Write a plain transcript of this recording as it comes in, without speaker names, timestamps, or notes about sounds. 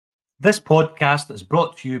This podcast is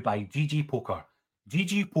brought to you by GG Poker.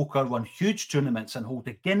 GG Poker won huge tournaments and hold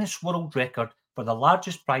the Guinness World Record for the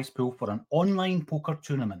largest prize pool for an online poker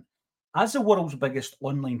tournament. As the world's biggest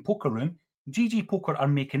online poker room, GG Poker are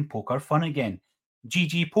making poker fun again.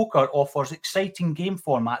 GG Poker offers exciting game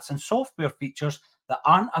formats and software features that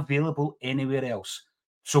aren't available anywhere else.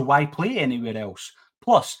 So why play anywhere else?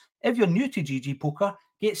 Plus, if you're new to GG Poker,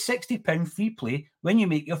 get £60 free play when you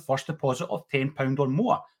make your first deposit of £10 or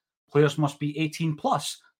more. Players must be 18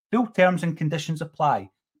 plus. Full terms and conditions apply.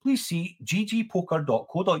 Please see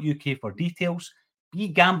ggpoker.co.uk for details.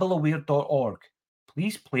 BeGambleAware.org.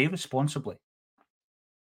 Please play responsibly.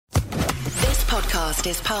 This podcast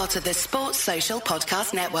is part of the Sports Social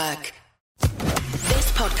Podcast Network. This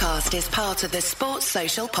podcast is part of the Sports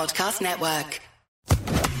Social Podcast Network.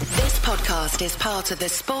 This podcast is part of the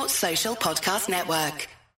Sports Social Podcast Network.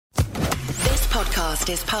 This podcast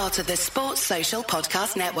is part of the Sports Social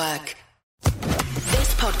Podcast Network.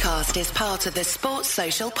 This podcast is part of the Sports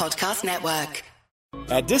Social Podcast Network.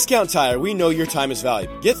 At Discount Tire, we know your time is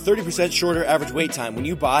valuable. Get 30% shorter average wait time when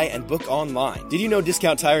you buy and book online. Did you know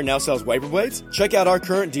Discount Tire now sells wiper blades? Check out our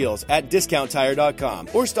current deals at discounttire.com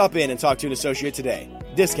or stop in and talk to an associate today.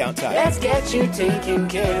 Discount Tire. Let's get you taken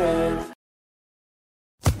care of.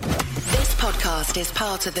 This podcast is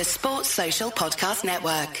part of the Sports Social Podcast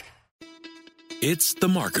Network. It's The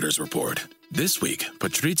Marketer's Report. This week,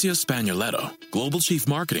 Patrizia Spagnoletto, Global Chief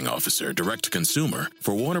Marketing Officer, Direct-to-Consumer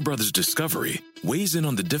for Warner Brothers Discovery, weighs in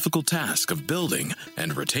on the difficult task of building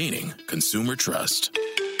and retaining consumer trust.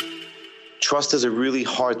 Trust is a really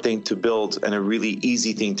hard thing to build and a really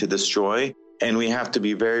easy thing to destroy, and we have to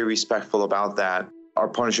be very respectful about that. Our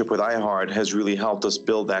partnership with iHeart has really helped us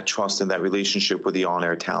build that trust and that relationship with the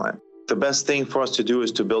on-air talent. The best thing for us to do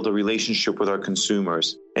is to build a relationship with our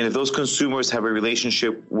consumers. And if those consumers have a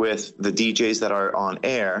relationship with the DJs that are on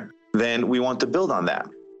air, then we want to build on that.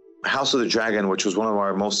 House of the Dragon, which was one of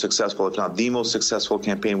our most successful, if not the most successful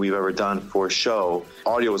campaign we've ever done for a show,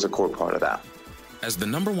 audio is a core part of that. As the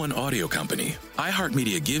 #1 audio company,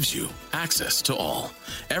 iHeartMedia gives you access to all.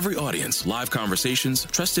 Every audience, live conversations,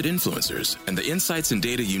 trusted influencers, and the insights and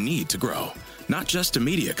data you need to grow. Not just a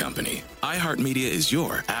media company, iHeartMedia is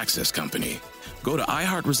your access company. Go to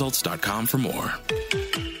iHeartResults.com for more.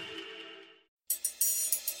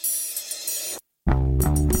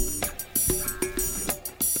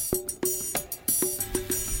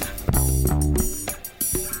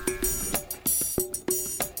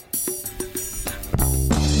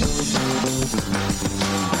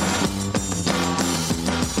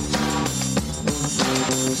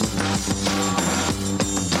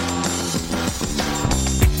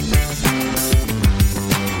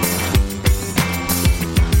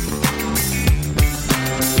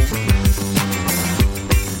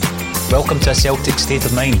 Welcome to A Celtic State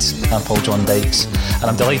of Mind. I'm Paul John Dykes, and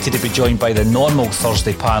I'm delighted to be joined by the normal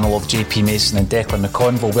Thursday panel of JP Mason and Declan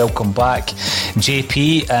McConville. Welcome back,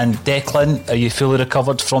 JP and Declan. Are you fully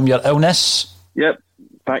recovered from your illness? Yep,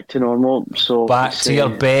 back to normal. So back to your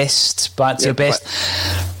best. Back to your best.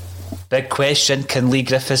 Big question, can Leigh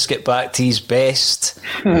Griffiths get back to his best?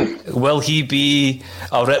 Will he be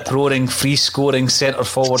a rip-roaring, free-scoring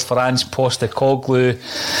centre-forward for Ange Postecoglou?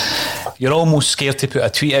 You're almost scared to put a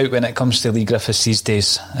tweet out when it comes to Leigh Griffiths these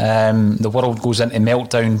days. The world goes into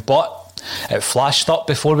meltdown, but it flashed up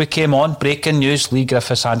before we came on. Breaking news, Leigh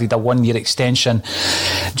Griffiths handed a 1-year extension.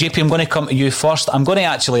 JP, I'm going to come to you first. I'm going to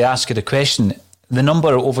actually ask you the question. The number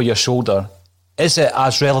over your shoulder, is it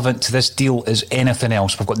as relevant to this deal as anything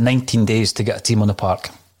else? We've got 19 days to get a team on the park.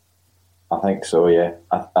 I think so, yeah.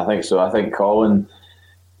 I think so. I think Colin,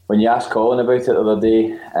 when you asked Colin about it the other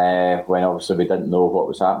day, when obviously we didn't know what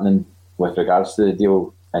was happening with regards to the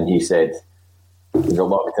deal, and he said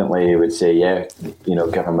reluctantly he would say, yeah,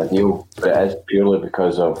 give him a deal. But it is purely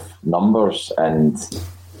because of numbers and,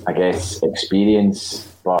 I guess, experience.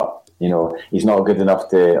 But, he's not good enough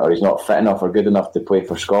to, or he's not fit enough or good enough to play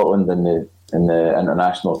for Scotland in the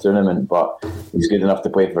international tournament, but he's good enough to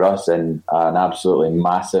play for us in an absolutely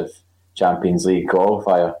massive Champions League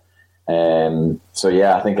qualifier. So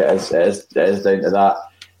yeah, I think it is down to that.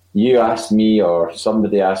 You asked me, or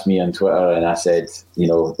somebody asked me on Twitter, and I said,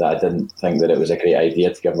 that I didn't think that it was a great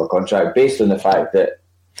idea to give him a contract based on the fact that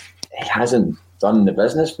he hasn't done the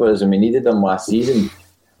business for us, and we needed him last season,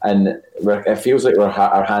 and it feels like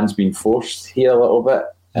our hand's been forced here a little bit,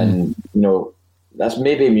 and that's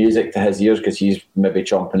maybe music to his ears because he's maybe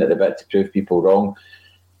chomping at the bit to prove people wrong.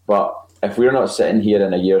 But if we're not sitting here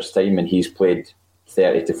in a year's time and he's played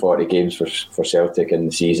 30 to 40 games for Celtic in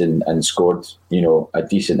the season and scored, a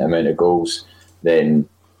decent amount of goals, then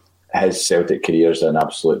his Celtic career is an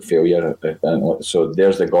absolute failure. So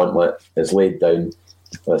there's the gauntlet. It's laid down.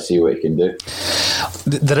 Let's see what he can do.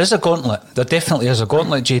 There is a gauntlet. There definitely is a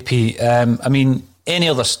gauntlet, JP. I mean,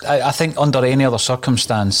 I think under any other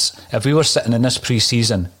circumstance, if we were sitting in this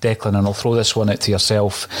pre-season, Declan, and I'll throw this one out to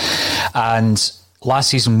yourself, and last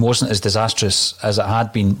season wasn't as disastrous as it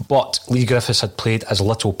had been, but Leigh Griffiths had played as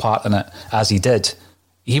little part in it as he did,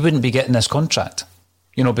 he wouldn't be getting this contract.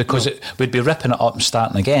 Because it would be ripping it up and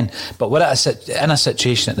starting again. But we're in a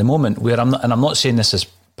situation at the moment where I'm not saying this is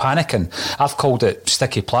panicking. I've called it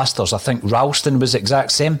sticky plasters. I think Ralston was the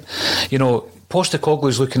exact same.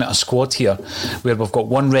 Postecoglou's looking at a squad here where we've got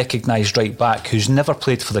one recognised right back who's never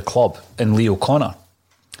played for the club in Lee O'Connor.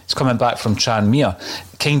 He's coming back from Tranmere,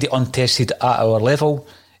 kind of untested at our level.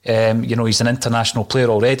 He's an international player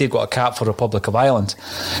already, got a cap for Republic of Ireland.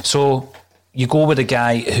 So you go with a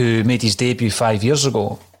guy who made his debut 5 years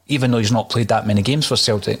ago, even though he's not played that many games for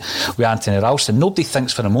Celtic, with Anthony Ralston. Nobody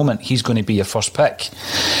thinks for a moment he's going to be your first pick.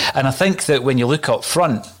 And I think that when you look up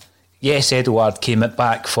front, yes, Edouard came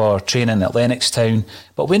back for training at Lennoxtown,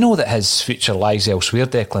 but we know that his future lies elsewhere,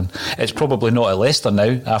 Declan. It's probably not at Leicester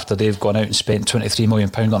now, after they've gone out and spent £23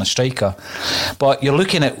 million on a striker. But you're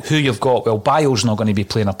looking at who you've got. Well, Bio's not going to be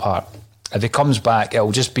playing a part. If he comes back,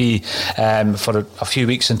 it'll just be for a few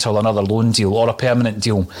weeks until another loan deal or a permanent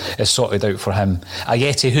deal is sorted out for him.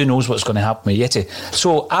 Ajeti, who knows what's going to happen with Ajeti?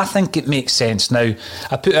 So I think it makes sense. Now,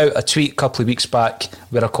 I put out a tweet a couple of weeks back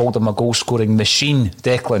where I called him a goal-scoring machine,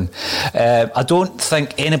 Declan. I don't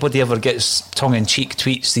think anybody ever gets tongue-in-cheek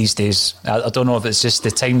tweets these days. I don't know if it's just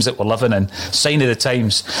the times that we're living in, sign of the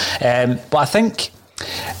times. But I think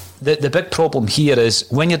the big problem here is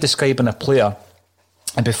when you're describing a player,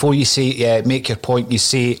 and before you say make your point, you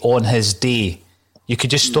say on his day, you could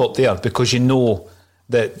just stop there, because you know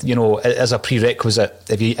that, as a prerequisite,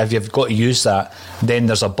 if you've got to use that, then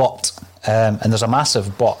there's a but, and there's a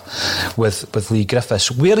massive but with Leigh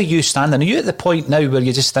Griffiths. Where are you standing? Are you at the point now where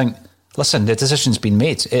you just think, listen, the decision's been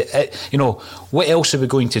made? What else are we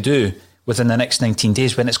going to do within the next 19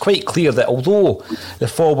 days when it's quite clear that although the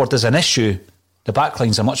forward is an issue, the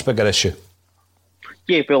backline's a much bigger issue?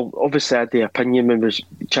 Yeah, well, obviously I had the opinion when we was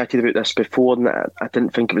chatting about this before, and I didn't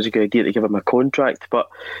think it was a good idea to give him a contract. But,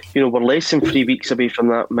 we're less than 3 weeks away from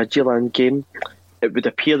that Midtjylland game. It would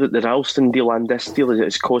appear that the Ralston deal and this deal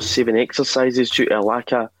is cost-saving exercises due to a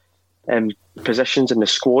lack of positions in the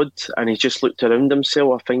squad, and he's just looked around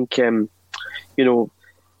himself. I think,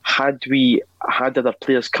 had we had other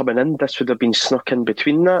players coming in, this would have been snuck in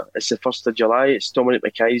between that. It's the 1st of July. It's Dominic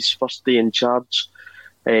Mackay's first day in charge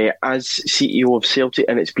as CEO of Celtic,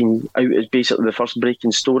 and it's been out as basically the first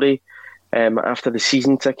breaking story after the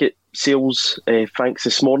season ticket sales, thanks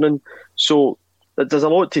this morning. So there's a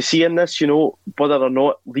lot to see in this, whether or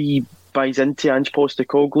not Leigh buys into Ange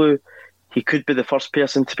Postecoglou. He could be the first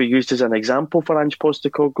person to be used as an example for Ange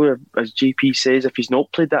Postecoglou, as JP says, if he's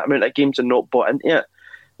not played that amount of games and not bought into it,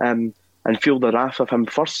 and feel the wrath of him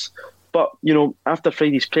first. But, after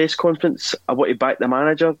Friday's press conference, I want to back the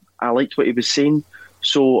manager. I liked what he was saying.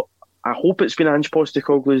 So I hope it's been Ange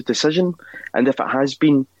Postecoglou's decision, and if it has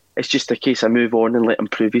been, it's just a case of move on and let him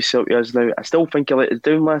prove himself to us now. I still think he let us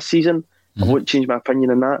down last season. I won't change my opinion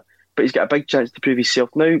on that, but he's got a big chance to prove himself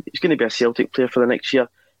now. He's going to be a Celtic player for the next year,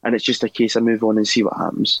 and it's just a case of move on and see what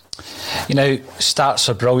happens. Stats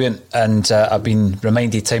are brilliant, and I've been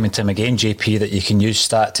reminded time and time again, JP, that you can use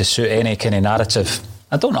stat to suit any kind of narrative.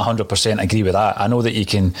 I don't 100% agree with that. I know that you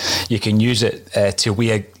can use it to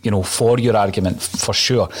weigh, for your argument, for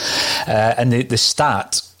sure. And the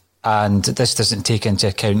stat, and this doesn't take into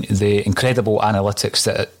account the incredible analytics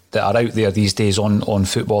that are out there these days on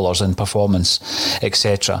footballers and performance,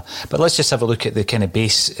 etc. But let's just have a look at the kind of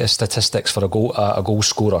base statistics for a goal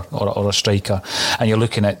scorer or a striker, and you're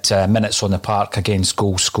looking at minutes on the park against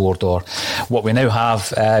goals scored, or what we now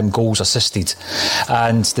have, goals assisted.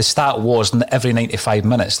 And the stat was every 95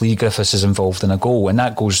 minutes Leigh Griffiths is involved in a goal, and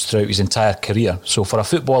that goes throughout his entire career. So for a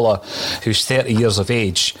footballer who's 30 years of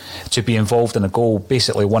age to be involved in a goal,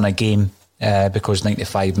 basically won a game, because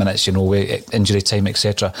 95 minutes, injury time,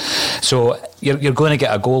 etc. So you're going to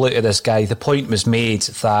get a goal out of this guy. The point was made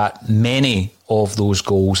that many of those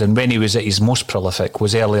goals, and when he was at his most prolific,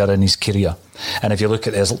 was earlier in his career. And if you look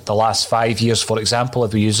at the last 5 years, for example,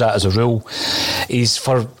 if we use that as a rule, he's,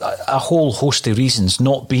 for a whole host of reasons,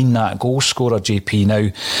 not been that goal scorer, JP. Now,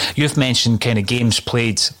 you've mentioned kind of games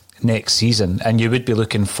played next season, and you would be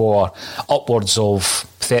looking for upwards of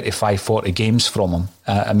 35-40 games from him.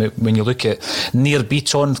 When you look at Nir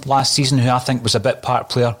Beaton last season, who I think was a bit part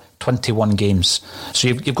player, 21 games. So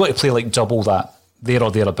you've got to play like double that, there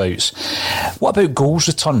or thereabouts. What about goals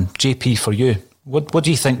return, JP, for you? What do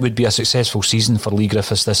you think would be a successful season for Leigh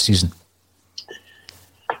Griffiths this season?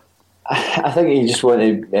 I think you just want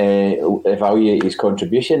to evaluate his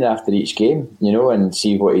contribution after each game, and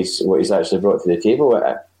see what he's actually brought to the table.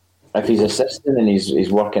 If he's assisting and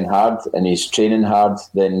he's working hard and he's training hard,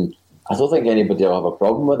 then I don't think anybody will have a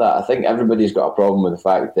problem with that. I think everybody's got a problem with the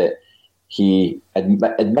fact that he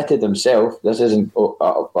admitted himself. This isn't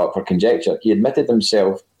up for conjecture. He admitted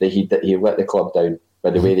himself that he let the club down by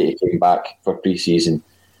the way that he came back for pre-season.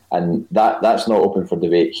 And that's not open for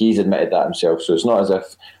debate. He's admitted that himself. So it's not as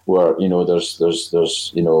if there's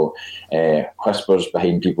whispers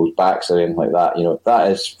behind people's backs or anything like that.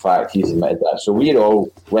 That is fact. He's admitted that. So we're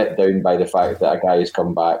all let down by the fact that a guy has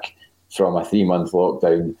come back from a 3-month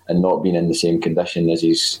lockdown and not been in the same condition as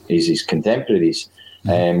his contemporaries.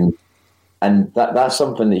 And that's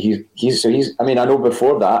something that he's. I mean, I know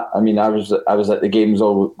before that. I mean, I was at the games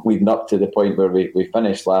all leading up to the point where we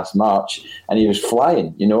finished last March, and he was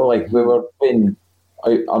flying. Like we were playing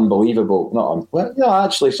unbelievable.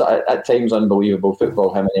 Actually, at times unbelievable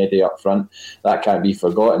football. Him and Eddie up front, that can't be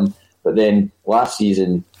forgotten. But then last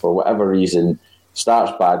season, for whatever reason,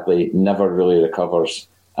 starts badly, never really recovers,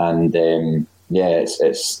 and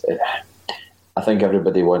it's. I think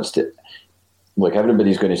everybody wants to. Look,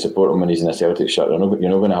 everybody's going to support him when he's in a Celtic shirt. You're not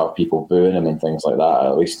going to have people booing him and things like that.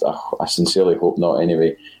 At least I sincerely hope not.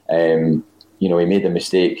 Anyway, he made a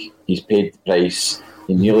mistake. He's paid the price.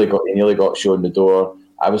 He nearly got shown the door.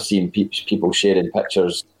 I was seeing people sharing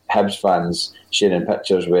pictures, Hibs fans sharing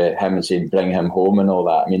pictures with him and saying bring him home and all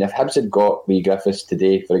that. I mean, if Hibs had got Leigh Griffiths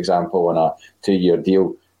today, for example, on a 2-year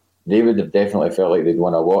deal, they would have definitely felt like they'd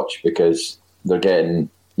want to watch because they're getting.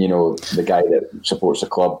 The guy that supports the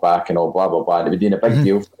club back and all blah, blah, blah. It would be a big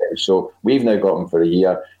deal for him. So we've now got him for a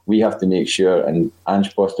year. We have to make sure, and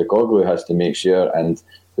Ange Postecoglou has to make sure, and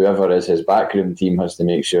whoever is his backroom team has to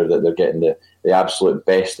make sure that they're getting the absolute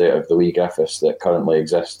best out of the Leigh Griffiths that currently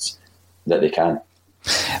exists that they can.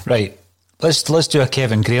 Right. Let's do a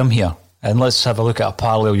Kevin Graham here. And let's have a look at a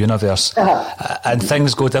parallel universe. And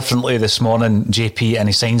things go differently this morning, JP, and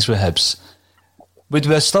he signs with Hibs. Would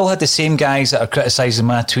we have still had the same guys that are criticising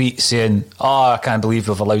my tweet saying, I can't believe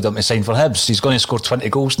we've allowed him to sign for Hibs. He's going to score 20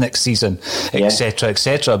 goals next season, etc.,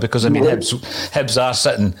 etc. Because, I mean, Hibs are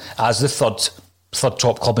sitting as the third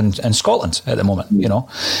top club in Scotland at the moment,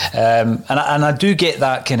 And I do get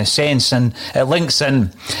that kind of sense. And it links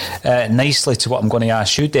in nicely to what I'm going to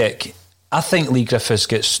ask you, Dick. I think Leigh Griffiths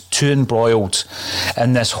gets too embroiled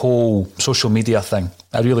in this whole social media thing.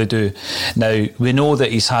 I really do. Now, we know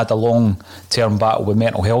that he's had a long-term battle with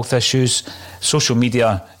mental health issues. Social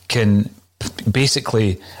media can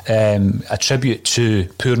basically attribute to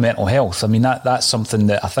poor mental health. I mean, that's something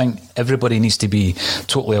that I think everybody needs to be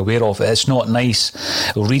totally aware of. It's not nice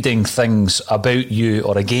reading things about you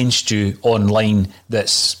or against you online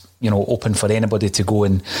that's open for anybody to go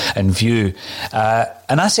and view.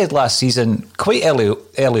 And I said last season, quite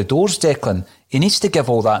early doors, Declan, he needs to give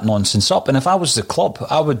all that nonsense up. And if I was the club,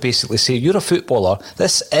 I would basically say, you're a footballer.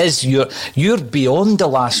 This is you're beyond the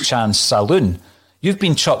last chance saloon. You've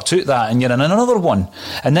been chucked out that and you're in another one.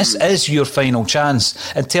 And this is your final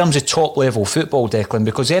chance in terms of top-level football, Declan,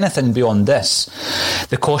 because anything beyond this,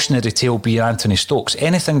 the cautionary tale being Anthony Stokes,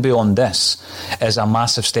 anything beyond this is a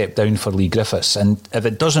massive step down for Leigh Griffiths. And if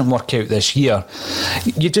it doesn't work out this year,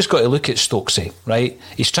 you just got to look at Stokesy, right?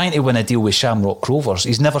 He's trying to win a deal with Shamrock Rovers.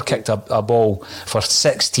 He's never kicked a ball for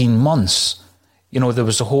 16 months. There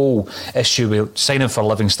was a whole issue with signing for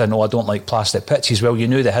Livingston. I don't like plastic pitches. Well, you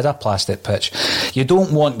knew they had a plastic pitch. You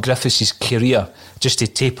don't want Griffiths' career just to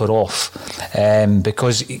taper off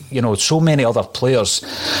because, so many other players,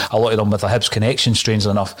 a lot of them with a Hibs connection,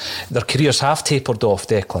 strangely enough, their careers have tapered off,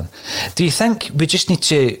 Declan. Do you think we just need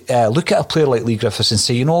to look at a player like Leigh Griffiths and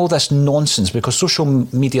say, all this nonsense, because social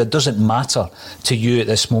media doesn't matter to you at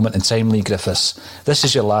this moment in time, Leigh Griffiths. This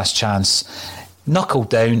is your last chance. Knuckle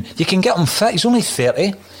down. You can get him fit. He's only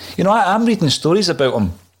 30. I'm reading stories about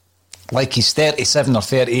him like he's 37 or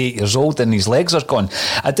 38 years old and his legs are gone.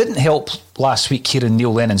 I didn't help last week hearing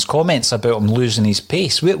Neil Lennon's comments about him losing his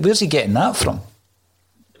pace. Where's he getting that from?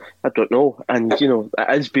 I don't know. And, it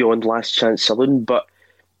is beyond last chance saloon, but,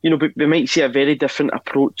 we might see a very different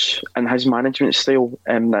approach in his management style.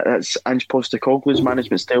 That's Ange Postecoglou's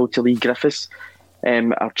management style to Leigh Griffiths.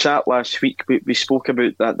 Our chat last week, we spoke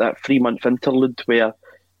about that 3-month interlude where,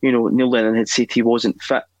 Neil Lennon had said he wasn't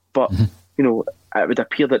fit, but, it would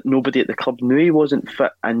appear that nobody at the club knew he wasn't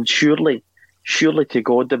fit, and surely to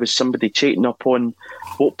God there was somebody checking up on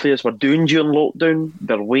what players were doing during lockdown,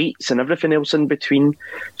 their weights and everything else in between.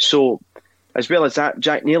 So as well as that,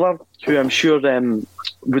 Jack Naylor, who I'm sure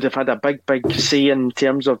would have had a big say in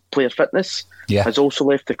terms of player fitness, has also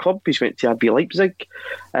left the club. He's went to RB Leipzig.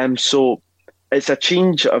 So it's a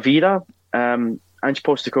change of era. Ange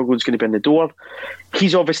Postecoglou is going to be in the door.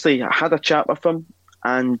 He's obviously had a chat with him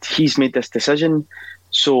and he's made this decision.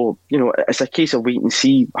 So, it's a case of wait and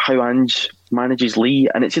see how Ange manages Leigh,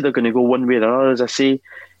 and it's either going to go one way or another, as I say.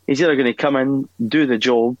 He's either going to come in, do the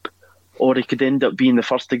job, or he could end up being the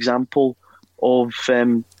first example of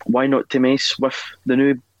why not to mess with the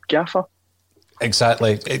new gaffer.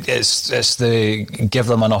 Exactly. It's the give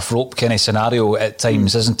them enough rope kind of scenario at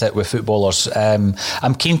times, isn't it, with footballers?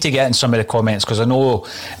 I'm keen to get in some of the comments because I know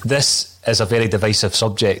this is a very divisive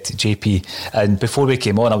subject, JP. And before we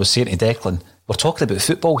came on, I was saying to Declan, we're talking about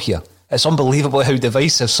football here. It's unbelievable how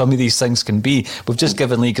divisive some of these things can be. We've just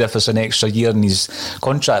given Leigh Griffiths an extra year in his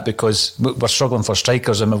contract because we're struggling for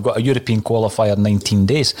strikers and we've got a European qualifier in 19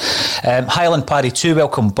 days. Highland Parry 2,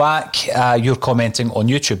 welcome back. You're commenting on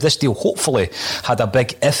YouTube. This deal hopefully had a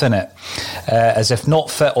big if in it. As if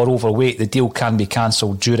not fit or overweight, the deal can be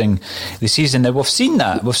cancelled during the season. Now, we've seen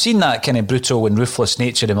that. We've seen that kind of brutal and ruthless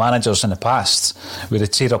nature of managers in the past where they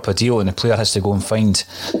tear up a deal and the player has to go and find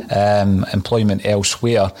employment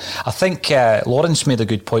elsewhere. I think Lawrence made a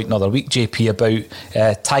good point another week, JP,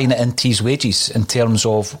 about tying it into his wages in terms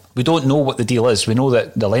of we don't know what the deal is. We know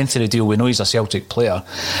that the length of the deal, we know he's a Celtic player,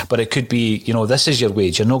 but it could be, this is your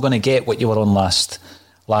wage. You're not going to get what you were on last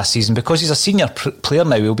season because he's a senior player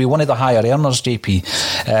now. He'll be one of the higher earners,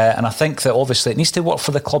 JP, and I think that obviously it needs to work for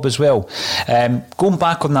the club as well. Going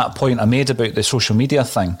back on that point I made about the social media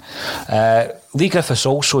thing, Leigh Griffiths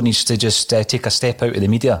also needs to just take a step out of the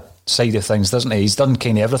media side of things, doesn't he? He's done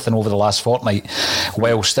kind of everything over the last fortnight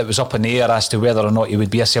whilst it was up in the air as to whether or not he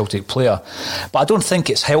would be a Celtic player. But I don't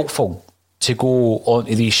think it's helpful to go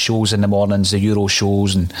onto these shows in the mornings, the Euro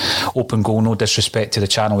shows and Open Goal, no disrespect to the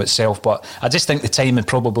channel itself, but I just think the timing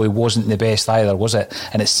probably wasn't the best either, was it?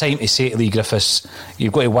 And it's time to say to Leigh Griffiths,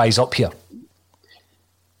 you've got to wise up here.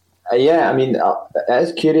 Yeah, I mean, it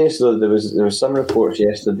is curious though. There was some reports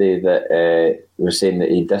yesterday that were saying that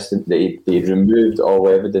he'd removed all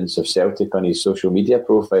evidence of Celtic on his social media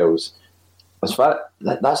profiles.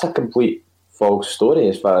 That's a complete false story.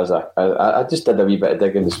 As far as I just did a wee bit of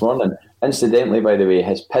digging this morning. Incidentally, by the way,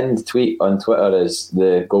 his pinned tweet on Twitter is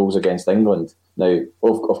the goals against England. Now,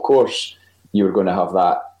 of course, you were going to have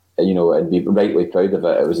that, and be rightly proud of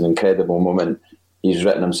it. It was an incredible moment. He's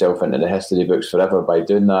written himself into the history books forever by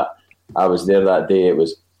doing that. I was there that day. It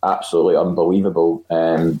was absolutely unbelievable,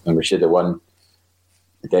 and we should have won.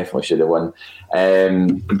 We definitely should have won.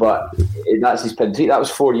 But that's his pin tweet. That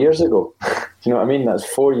was 4 years ago. Do you know what I mean? That's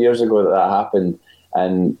 4 years ago that happened.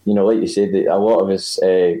 And, like you said, a lot of his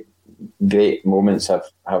great moments have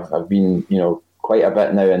been, quite a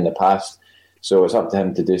bit now in the past. So it's up to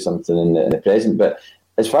him to do something in the present. But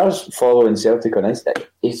as far as following Celtic on Instagram,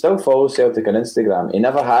 he still follows Celtic on Instagram. He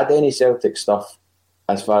never had any Celtic stuff,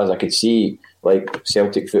 as far as I could see, like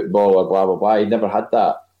Celtic football or blah blah blah. He never had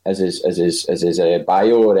that as his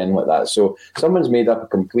bio or anything like that. So someone's made up a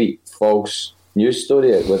complete false news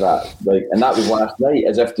story with that, and that was last night,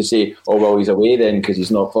 as if to say, oh well, he's away then because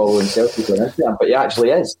he's not following Celtic on Instagram, but he actually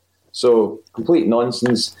is. So complete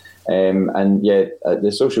nonsense.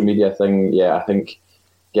 The social media thing. Yeah, I think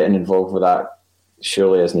getting involved with that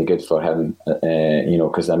surely isn't good for him.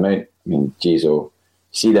 Because the amount. I mean, geez,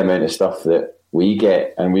 see the amount of stuff that we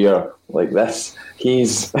get, and we are like this.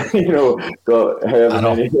 He's, got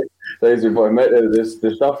however many thousand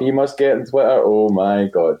the stuff he must get on Twitter. Oh my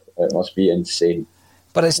God, it must be insane.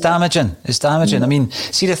 But it's damaging. It's damaging. I mean,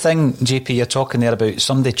 see the thing, JP, you're talking there about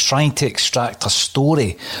somebody trying to extract a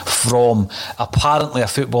story from apparently a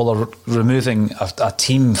footballer removing a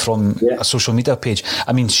team from a social media page.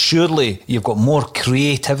 I mean, surely you've got more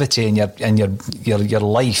creativity in your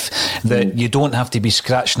life that you don't have to be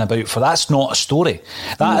scratching about for. That's not a story.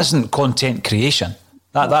 That isn't content creation.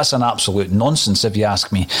 That's an absolute nonsense, if you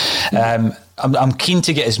ask me. I'm keen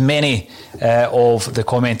to get as many of the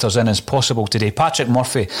commenters in as possible today. Patrick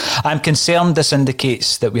Murphy, I'm concerned this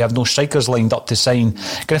indicates that we have no strikers lined up to sign.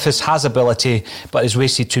 Griffiths has ability but has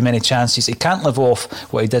wasted too many chances. He can't live off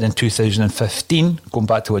what he did in 2015, going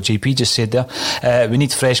back to what JP just said there. We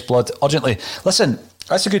need fresh blood urgently. Listen,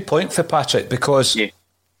 that's a good point for Patrick, because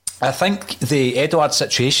I think the Edouard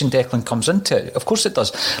situation, Declan, comes into it. Of course it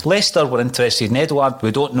does. Leicester were interested in Edouard.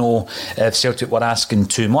 We don't know if Celtic were asking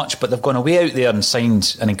too much, but they've gone away out there and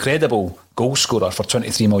signed an incredible goal scorer for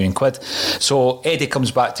 23 million quid. So Eddie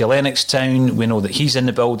comes back to Lennoxtown. We know that he's in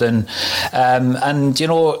the building. And,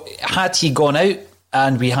 had he gone out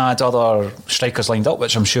and we had other strikers lined up,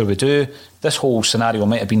 which I'm sure we do, this whole scenario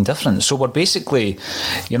might have been different. So we're basically,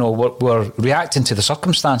 we're reacting to the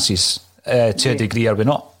circumstances to a degree, are we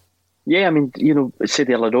not? Yeah, I mean, said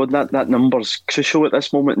earlier on, that number's crucial at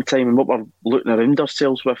this moment in time, and what we're looking around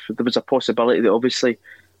ourselves with. There was a possibility that obviously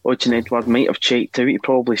Odsonne Edouard might have checked out. He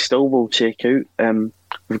probably still will check out.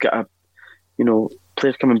 We've got a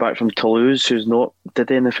player coming back from Toulouse who's not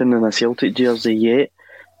did anything in a Celtic jersey yet.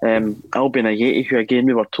 Albion Ayeti, who again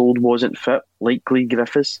we were told wasn't fit, like Leigh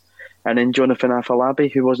Griffiths, and then Jonathan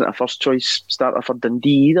Afolabi, who wasn't a first choice starter for Dundee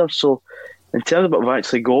either. So in terms of what we've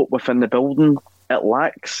actually got within the building, it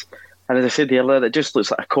lacks. And as I said earlier, it just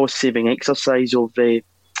looks like a cost-saving exercise of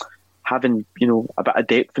having a bit of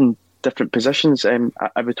depth in different positions.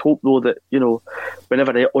 I would hope though that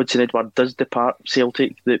whenever Odsonne Edouard does depart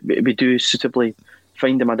Celtic, that we do suitably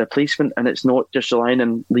find him a replacement, and it's not just relying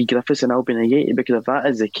on Leigh Griffiths and Albion Ayeti, because if that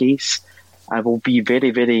is the case, I will be very,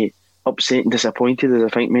 very upset and disappointed, as I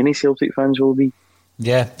think many Celtic fans will be.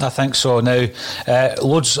 Yeah, I think so. Now,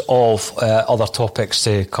 loads of other topics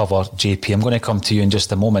to cover, JP. I'm going to come to you in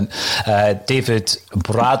just a moment. David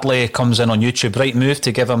Bradley comes in on YouTube. Right move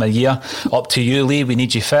to give him a year. Up to you, Lee. We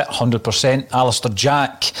need you fit, 100%. Alistair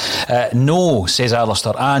Jack. No, says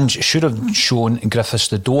Alistair. Ange should have shown Griffiths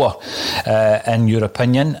the door, in your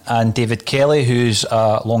opinion. And David Kelly, who's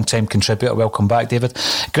a long-time contributor. Welcome back, David.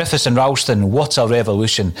 Griffiths and Ralston, what a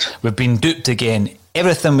revolution. We've been duped again.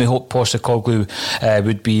 Everything we hoped Postecoglou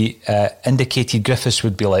would be indicated Griffiths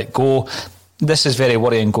would be let go. This is very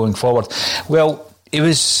worrying going forward. Well, it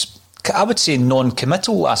was, I would say,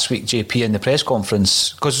 non-committal last week, JP, in the press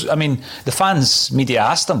conference, because, I mean, the fans' media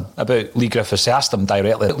asked him about Leigh Griffiths. They asked him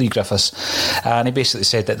directly about Leigh Griffiths, and he basically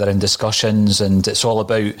said that they're in discussions, and it's all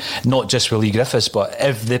about not just with Leigh Griffiths, but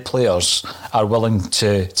if the players are willing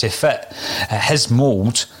to fit his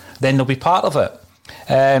mould, then they'll be part of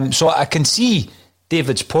it. So I can see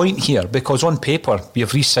David's point here, because on paper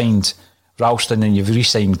you've re-signed Ralston and you've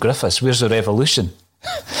re-signed Griffiths. Where's the revolution?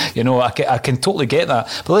 I can totally get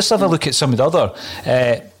that. But let's have a look at some of the other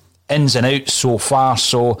ins and outs so far.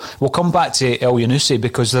 So we'll come back to El Yunusi,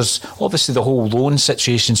 because there's obviously the whole loan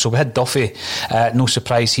situation. So we had Duffy, no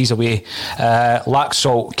surprise, he's away.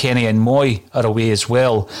 Laxalt, Kenny and Moy are away as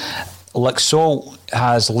well. Laxalt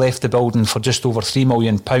has left the building for just over £3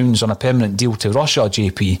 million on a permanent deal to Russia,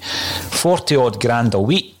 JP. 40 odd grand a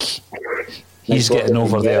week he's getting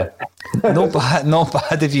over there. Not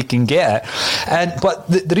bad if you can get it. But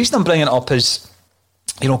the reason I'm bringing it up is,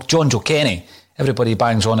 John Joe Kenny, everybody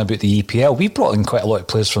bangs on about the EPL. We brought in quite a lot of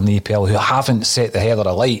players from the EPL who haven't set the heather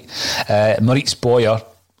alight. Moritz Boyer,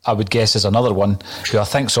 I would guess, is another one who I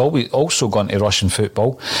think's also gone to Russian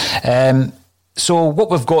football. So what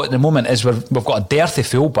we've got at the moment is we've got a dearth of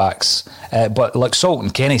fullbacks, but like Salt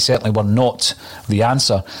and Kenny certainly were not the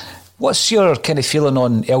answer. What's your kind of feeling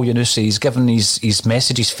on El Yunusi? He's given his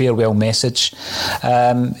message, his farewell message.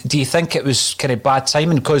 Do you think it was kind of bad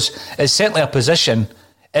timing? Because it's certainly a position,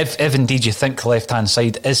 if indeed you think the left-hand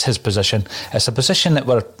side is his position, it's a position that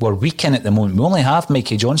we're weak in at the moment. We only have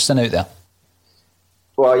Mikey Johnston out there.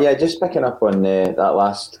 Well, yeah, just picking up on that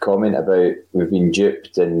last comment about we've been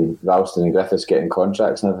duped and Ralston and Griffiths getting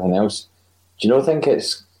contracts and everything else. Do you not think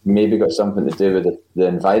it's maybe got something to do with the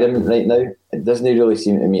environment right now? It doesn't really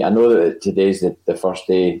seem to me. I know that today's the first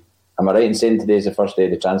day. Am I right in saying today's the first day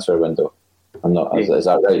of the transfer window? I'm not. Is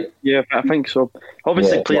that right? Yeah, I think so.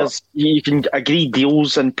 Obviously, players, you can agree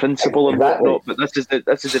deals in principle and whatnot, but this is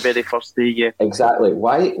the very first day. Yeah, exactly.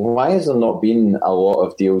 Why has there not been a lot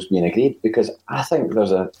of deals being agreed? Because I think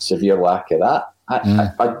there's a severe lack of that.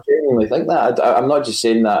 I genuinely think that. I'm not just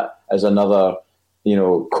saying that as another,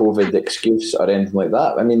 COVID excuse or anything like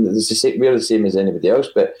that. I mean, we're the same as anybody else,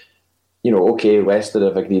 but. Okay, Leicester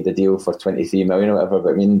have agreed a deal for 23 million or whatever,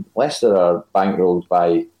 but I mean, Leicester are bankrolled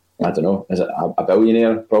by, I don't know, is it a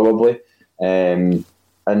billionaire probably? And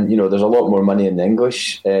there's a lot more money in the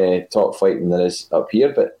English top flight than there is up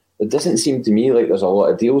here, but it doesn't seem to me like there's a lot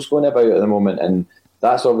of deals going about at the moment, and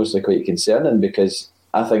that's obviously quite concerning, because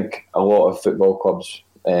I think a lot of football clubs'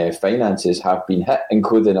 finances have been hit,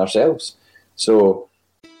 including ourselves. So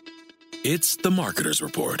it's the Marketer's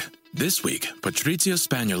Report. This week, Patrizia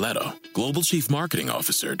Spagnoletto, Global Chief Marketing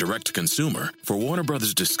Officer, Direct-to-Consumer for Warner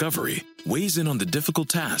Brothers Discovery, weighs in on the difficult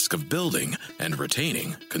task of building and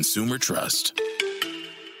retaining consumer trust.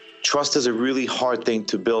 Trust is a really hard thing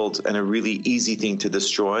to build and a really easy thing to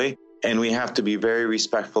destroy, and we have to be very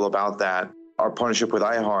respectful about that. Our partnership with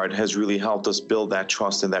iHeart has really helped us build that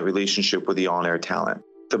trust and that relationship with the on-air talent.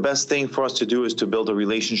 The best thing for us to do is to build a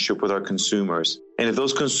relationship with our consumers. And if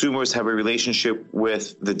those consumers have a relationship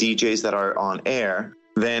with the DJs that are on air,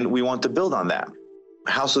 then we want to build on that.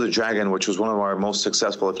 House of the Dragon, which was one of our most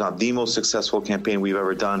successful, if not the most successful campaign we've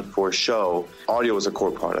ever done for a show, audio was a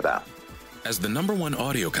core part of that. As the #1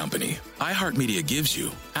 audio company, iHeartMedia gives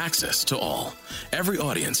you access to all. Every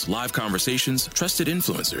audience, live conversations, trusted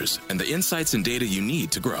influencers, and the insights and data you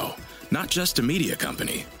need to grow. Not just a media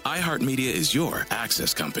company, iHeartMedia is your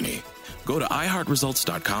access company. Go to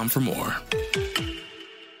iHeartResults.com for more.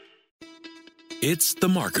 It's The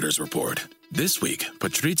Marketer's Report. This week,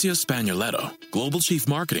 Patrizio Spagnoletto, Global Chief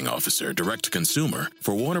Marketing Officer, Direct-to-Consumer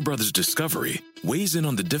for Warner Brothers Discovery, weighs in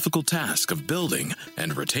on the difficult task of building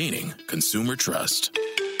and retaining consumer trust.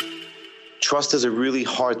 Trust is a really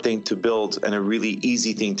hard thing to build and a really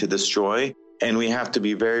easy thing to destroy, and we have to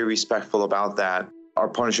be very respectful about that. Our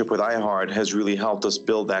partnership with iHeart has really helped us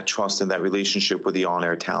build that trust and that relationship with the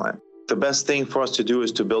on-air talent. The best thing for us to do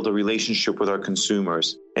is to build a relationship with our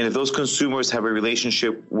consumers. And if those consumers have a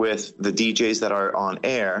relationship with the DJs that are on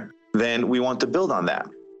air, then we want to build on that.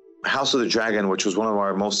 House of the Dragon, which was one of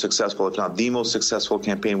our most successful, if not the most successful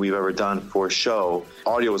campaign we've ever done for a show,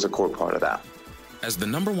 audio was a core part of that. As the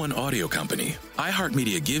 #1 audio company,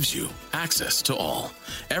 iHeartMedia gives you access to all.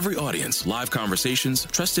 Every audience, live conversations,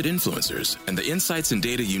 trusted influencers, and the insights and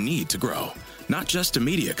data you need to grow. Not just a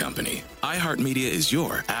media company, iHeartMedia is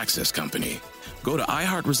your access company. Go to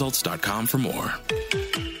iHeartResults.com for more.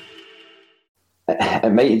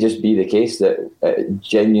 It might just be the case that it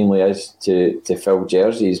genuinely is to fill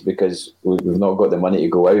jerseys because we've not got the money to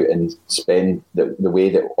go out and spend the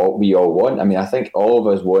way that we all want. I mean, I think all of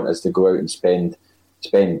us want us to go out and spend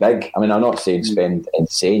big. I mean, I'm not saying spend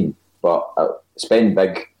insane, but spend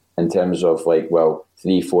big in terms of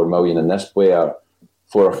 3-4 million in this player,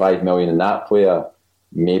 4 or 5 million in that player,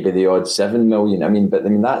 maybe the odd 7 million. I mean,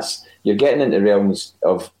 that's, you're getting into realms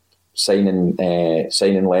of signing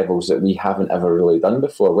levels that we haven't ever really done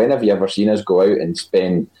before. When have you ever seen us go out and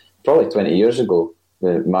spend? Probably 20 years ago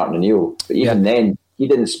with Martin O'Neill, but even then he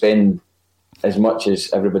didn't spend as much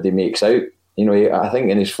as everybody makes out. You know, I think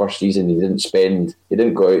in his first season he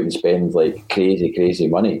didn't go out and spend like crazy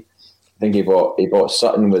money. I think he bought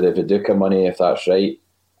Sutton with the Viduka money, if that's right,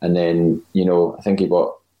 and then I think he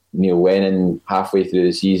bought Neil Wennon halfway through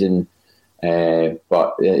the season.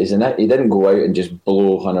 But he didn't go out and just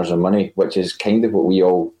blow hundreds of money, which is kind of what we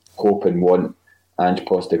all hope and want Ange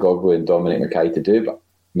Postecoglou and Dominic Mackay to do. But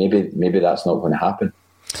maybe that's not going to happen.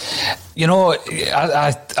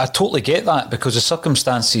 I totally get that, because the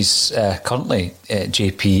circumstances currently,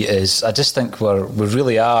 JP, is I just think we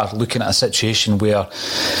really are looking at a situation where,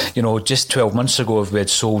 just 12 months ago, if we had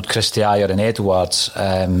sold Christie, Ajer and Edwards,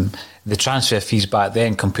 the transfer fees back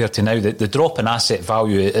then compared to now, the drop in asset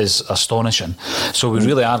value is astonishing. So we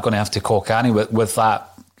really are going to have to cock Annie with that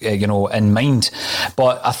in mind.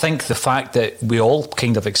 But I think the fact that we all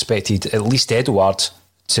kind of expected at least Edwards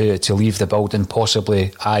to leave the building, possibly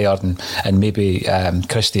Ajer and maybe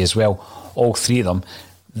Christie as well, all three of them,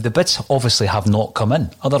 the bids obviously have not come in.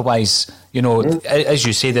 Otherwise, as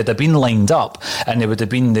you say, they'd have been lined up and there would have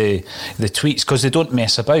been the tweets, because they don't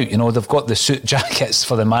mess about. They've got the suit jackets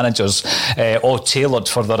for the managers, all tailored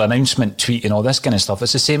for their announcement tweet and all this kind of stuff.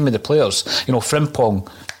 It's the same with the players. Frimpong,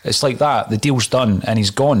 it's like that. The deal's done and he's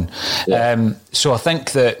gone. Yeah. So I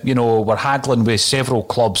think that, we're haggling with several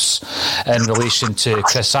clubs in relation to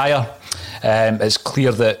Chris Ajer. It's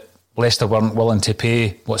clear that Leicester weren't willing to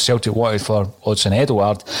pay what Celtic wanted for Odsonne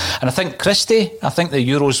Edouard. And I think Christie, the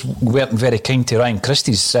Euros weren't very kind to Ryan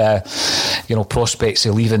Christie's prospects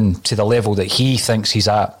of leaving to the level that he thinks he's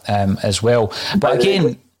at as well. But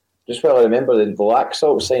again, just while I remember the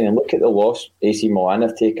Laxalt signing, look at the loss AC Milan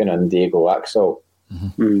have taken on Diego Laxalt.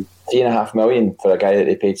 Mm-hmm. 3.5 million for a guy that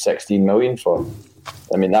they paid 16 million for.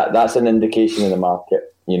 I mean, that's an indication of the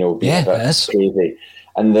market, being a bit crazy.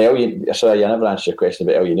 And sorry, I never answered your question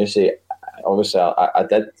about El Yunusi. Obviously,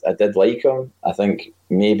 I did like him. I think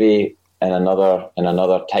maybe in another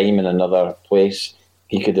time, in another place,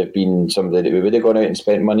 he could have been somebody that we would have gone out and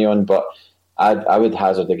spent money on. But I would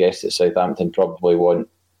hazard a guess that Southampton probably want,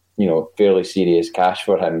 fairly serious cash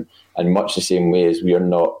for him, and much the same way as we are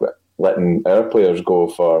not letting our players go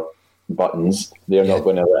for buttons, they're not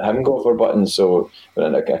going to let him go for buttons. So we're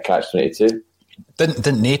in a catch-22.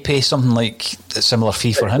 Didn't they pay something like a similar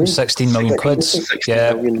fee for him? 16 million quid.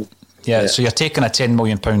 Yeah. So you're taking a £10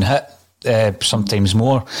 million hit, sometimes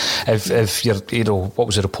more. If you're, what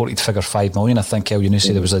was the reported figure? 5 million. I think El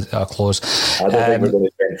Yunusi, there was a clause. I don't think we're going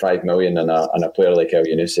to spend 5 million on a player like El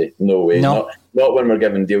Yunusi. No way. No. Not when we're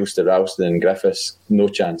giving deals to Ralston and Griffiths. No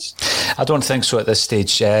chance. I don't think so at this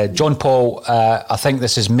stage. John Paul, I think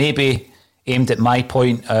this is maybe aimed at my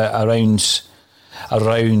point around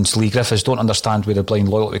Leigh Griffiths. Don't understand where the blind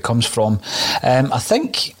loyalty comes from. I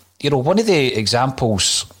think one of the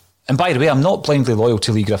examples. And by the way, I'm not blindly loyal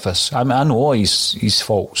to Leigh Griffiths. I mean, I know his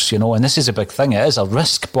faults, and this is a big thing. It is a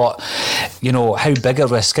risk, but, how big a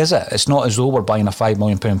risk is it? It's not as though we're buying a £5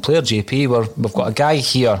 million player, JP. We've got a guy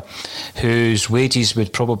here whose wages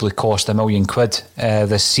would probably cost £1 million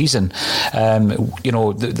this season.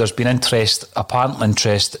 There's been apparent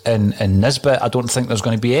interest in Nisbet. I don't think there's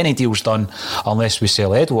going to be any deals done unless we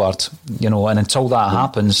sell Edouard, and until that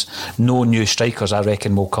happens, no new strikers, I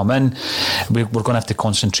reckon, will come in. We're going to have to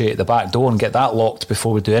concentrate at the back door and get that locked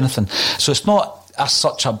before we do anything. So it's not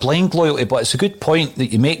such a blind loyalty, but it's a good point that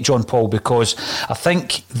you make, John Paul, because I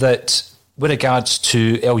think that with regards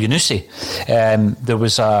to El Yunusi, there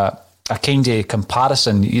was a kind of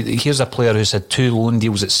comparison. Here's a player who's had 2 loan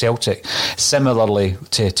deals at Celtic, similarly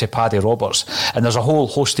to Paddy Roberts, and there's a whole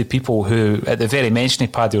host of people who, at the very mention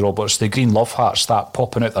of Paddy Roberts, the green love hearts start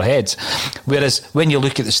popping out their heads. Whereas when you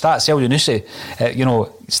look at the stats, El Yunusi,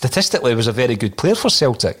 statistically was a very good player for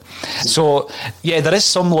Celtic. So yeah, there is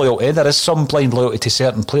some loyalty, there is some blind loyalty to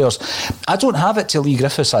certain players. I don't have it to Leigh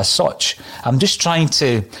Griffiths as such. I'm just trying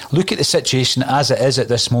to look at the situation as it is at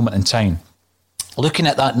this moment in time, looking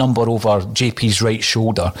at that number over JP's right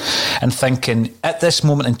shoulder and thinking, at this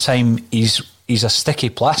moment in time, he's a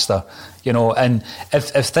sticky plaster, and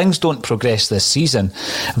if things don't progress this season,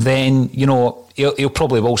 then, he'll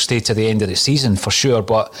probably will stay to the end of the season for sure.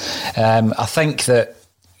 But I think that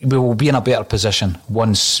we will be in a better position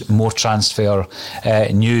once more transfer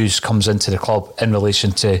news comes into the club in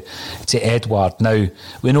relation to Edouard. Now,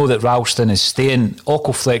 we know that Ralston is staying,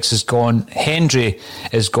 Ockelflex is gone, Hendry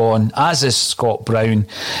is gone, as is Scott Brown,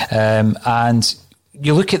 and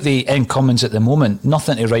you look at the incomings at the moment,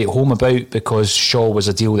 nothing to write home about because Shaw was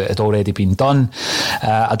a deal that had already been done.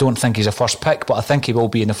 I don't think he's a first pick, but I think he will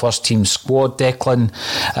be in the first team squad. Declan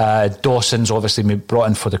Dawson's obviously been brought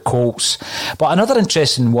in for the Colts. But another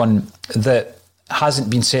interesting one that hasn't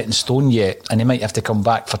been set in stone yet, and he might have to come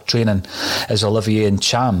back for training, is Olivier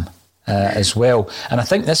Ncham. As well, and I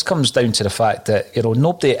think this comes down to the fact that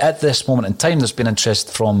nobody at this moment in time, there's been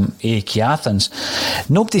interest from AEK Athens.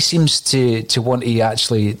 Nobody seems to want to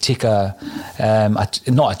actually take not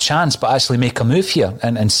a chance, but actually make a move here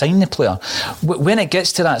and sign the player. When it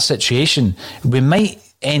gets to that situation, we might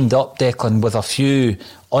end up, Declan, with a few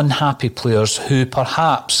unhappy players who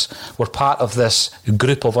perhaps were part of this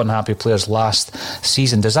group of unhappy players last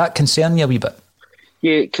season. Does that concern you a wee bit?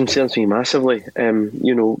 Yeah, it concerns me massively.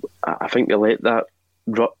 I think they let that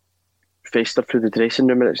rut fester through the dressing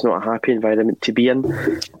room, and it's not a happy environment to be in.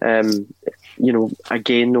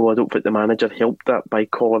 Again, though, I don't think the manager helped that by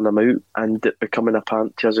calling them out and it becoming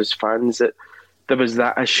apparent to us as fans that there was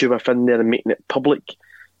that issue within there and making it public,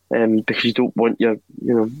 because you don't want your,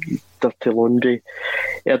 dirty laundry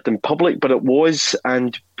aired in public. But it was,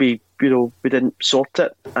 and we didn't sort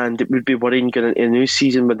it, and it would be worrying going into a new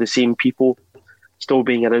season with the same people still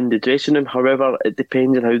being around the dressing room. However, it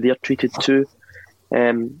depends on how they're treated too.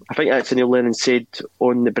 I think actually Neil Lennon said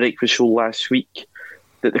on the breakfast show last week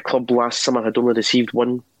that the club last summer had only received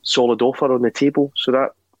one solid offer on the table. So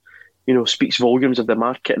that, speaks volumes of the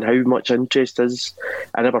market and how much interest is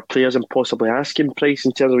in our players and possibly asking price.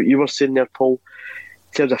 In terms of what you were saying there, Paul,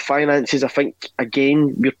 in terms of finances, I think,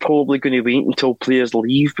 again, we're probably going to wait until players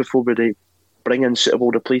leave before we bring in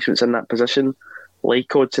suitable replacements in that position, like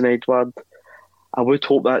Odsonne Edouard. I would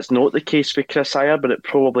hope that's not the case with Chris Ayer, but it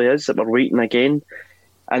probably is, that we're waiting again.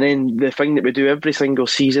 And then the thing that we do every single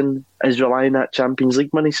season is rely on that Champions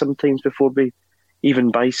League money sometimes before we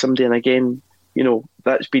even buy somebody. And again,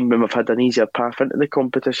 that's been when we've had an easier path into the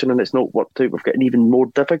competition and it's not worked out. We've got an even more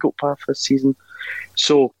difficult path this season.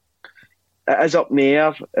 So it is up in the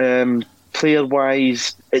air.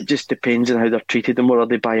 Player-wise, it just depends on how they're treated and whether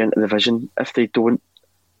they buy into the vision. If they don't,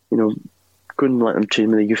 go and let them train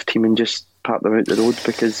with the youth team and just park them out the road,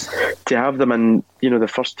 because to have them in the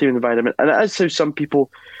first team environment, and it is how some people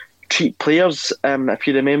treat players. If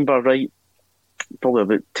you remember right, probably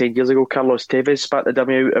about 10 years ago, Carlos Tevez spat the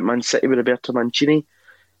dummy out at Man City with Roberto Mancini,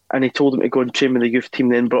 and he told him to go and train with the youth team,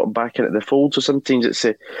 then brought him back into the fold. So sometimes it's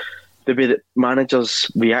the way that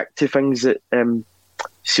managers react to things that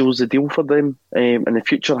seals the deal for them in the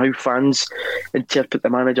future, how fans interpret the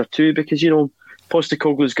manager too, because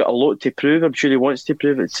Postecoglou's got a lot to prove. I'm sure he wants to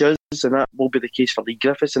prove it to us, and that will be the case for Leigh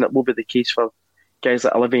Griffiths, and it will be the case for guys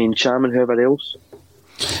like Olivier Ncham and whoever else.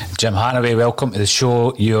 Jim Hanaway, welcome to the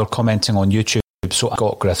show. You're commenting on YouTube. So I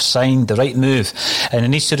got Griff signed, the right move, and he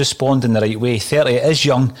needs to respond in the right way. 30 is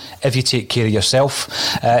young if you take care of yourself.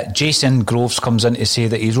 Jason Groves comes in to say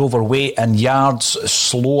that he's overweight and yards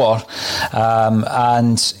slower,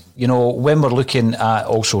 and when we're looking at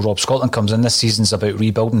also Rob Scotland comes in, this season's about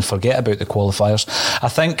rebuilding, forget about the qualifiers. I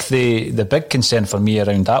think the big concern for me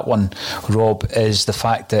around that one, Rob, is the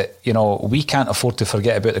fact that, we can't afford to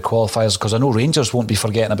forget about the qualifiers, because I know Rangers won't be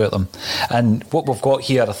forgetting about them. And what we've got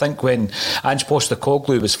here, I think when Ange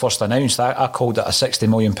Postecoglou was first announced, I called it a £60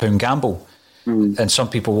 million gamble. And some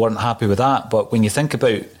people weren't happy with that. But when you think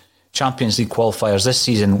about Champions League qualifiers this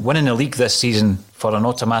season, winning the league this season for an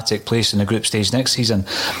automatic place in the group stage next season,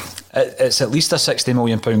 it's at least a £60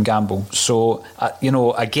 million gamble. So,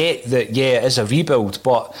 I get that, it is a rebuild,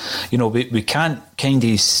 but, we can't kind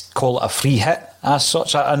of call it a free hit as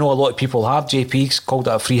such. I know a lot of people have, JP's called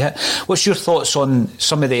it a free hit. What's your thoughts on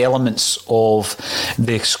some of the elements of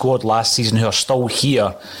the squad last season who are still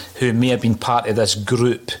here, who may have been part of this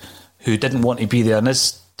group, who didn't want to be there? And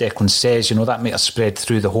as Declan says, that might have spread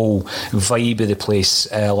through the whole vibe of the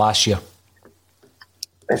place last year.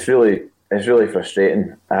 It's really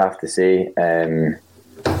frustrating, I have to say. I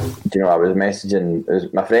was messaging, it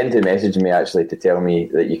was my friend who messaged me actually to tell me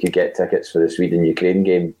that you could get tickets for the Sweden-Ukraine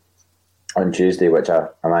game on Tuesday, which I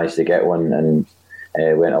managed to get one and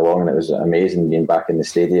went along, and it was amazing being back in the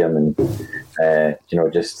stadium and,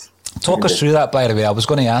 just... Talk us through that, by the way. I was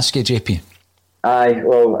going to ask you, JP. Aye,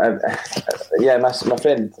 well, my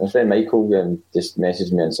friend Michael just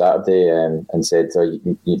messaged me on Saturday and said, so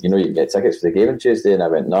you can get tickets for the game on Tuesday, and I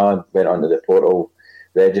went, no. I went onto the portal,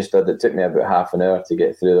 registered. It took me about half an hour to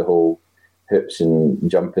get through the whole hoops and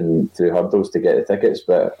jumping through hurdles to get the tickets,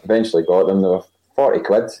 but eventually got them. They were 40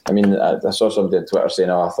 quid. I mean, I saw somebody on Twitter saying,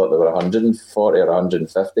 I thought they were 140 or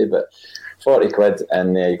 150, but 40 quid,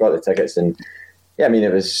 and you got the tickets. And yeah, I mean,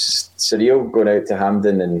 it was surreal going out to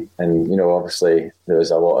Hampden, and obviously there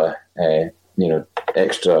was a lot of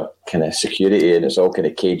extra kind of security, and it's all kind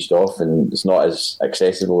of caged off, and it's not as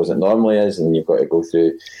accessible as it normally is, and you've got to go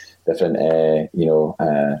through different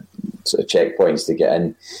sort of checkpoints to get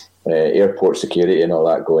in, airport security and all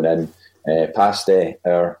that going in. Past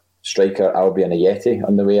our striker Albion Ayeti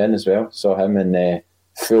on the way in as well. Saw him in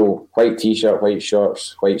full white t-shirt, white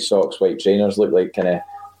shorts, white socks, white trainers, looked like kind of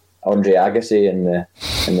Andre Agassi in the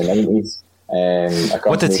 90s.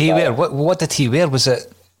 What did he wear? What did he wear? Was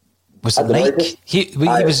it Nike?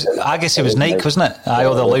 Agassi was Nike, wasn't it?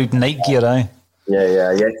 All the loud Nike gear, aye.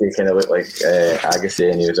 Yeah. Yeti kind of looked like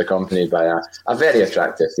Agassi, and he was accompanied by a very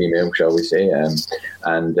attractive female, shall we say.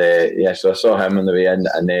 So I saw him on the way in,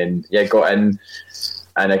 and then got in,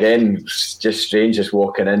 and again, just strange, just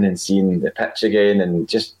walking in and seeing the pitch again, and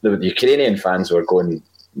just the Ukrainian fans were going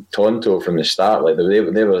tonto from the start. Like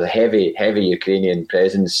they were a heavy Ukrainian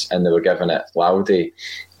presence, and they were giving it loudly,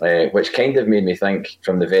 which kind of made me think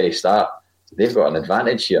from the very start they've got an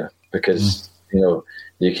advantage here, because the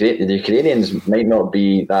Ukrainians might not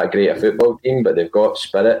be that great a football team, but they've got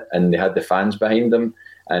spirit and they had the fans behind them,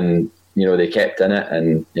 and they kept in it.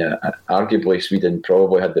 And arguably Sweden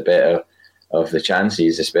probably had the better of the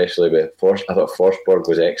chances, especially with I thought Forsberg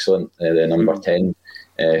was excellent, the number 10.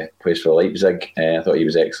 Plays for Leipzig. I thought he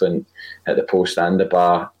was excellent at the post and the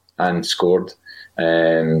bar, and scored.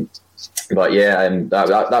 That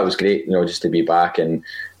was great, just to be back. And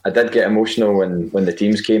I did get emotional when the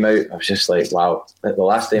teams came out. I was just like, wow. The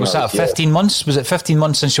last time was that 15 months? Was it 15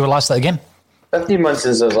 months since you were last at a game? 15 months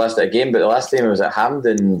since I was last at a game, but the last time I was at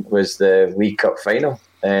Hampden was the League Cup final,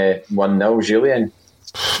 1-0 Julien,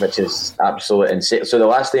 which is absolutely insane. So the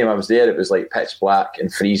last time I was there, it was like pitch black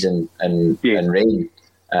and freezing and rain.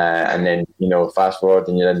 And then, fast forward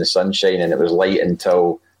and you're in the sunshine, and it was light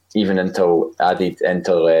until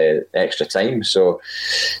extra time. So,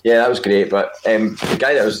 that was great. But the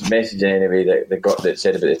guy that was messaging anyway that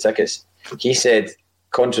said about the tickets, he said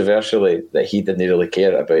controversially that he didn't really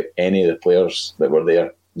care about any of the players that were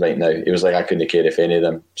there right now. He was like, I couldn't care if any of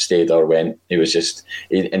them stayed or went. He was just,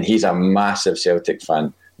 and he's a massive Celtic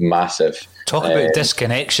fan. Massive. Talk about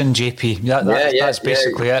disconnection, JP. That's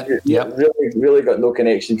basically it. Yep. Really got no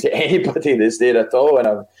connection to anybody that's there at all.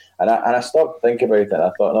 And I stopped thinking about it.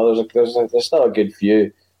 I thought, no, there's still a good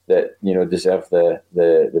few that deserve the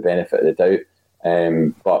benefit of the doubt.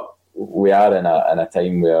 But we are in a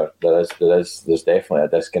time where there's definitely a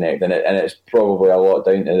disconnect, and it's probably a lot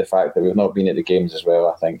down to the fact that we've not been at the games as well.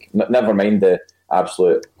 I think. Never mind the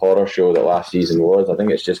absolute horror show that last season was. I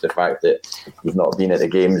think it's just the fact that you've not been at the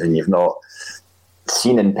games and you've not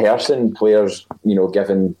seen in person players,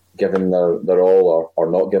 given their all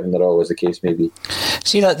or not given their all, as the case may be.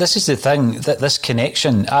 See, that this is the thing, that this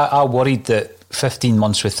connection, I worried that 15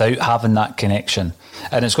 months without having that connection,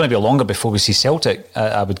 and it's going to be longer before we see Celtic,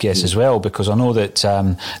 I would guess as well, because I know that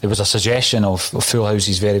there was a suggestion of full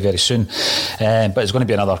houses very, very soon, but it's going to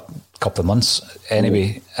be another couple of months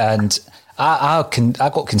anyway. And I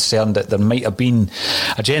got concerned that there might have been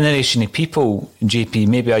a generation of people, JP,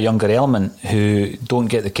 maybe a younger element, who don't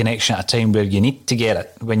get the connection at a time where you need to get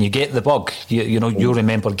it. When you get the bug, you'll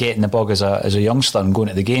remember getting the bug as a youngster and going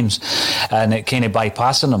to the games, and it kind of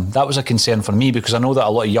bypassing them. That was a concern for me, because I know that a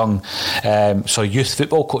lot of young youth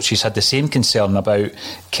football coaches had the same concern about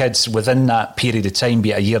kids within that period of time,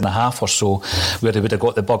 be it a year and a half or so, where they would have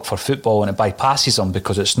got the bug for football and it bypasses them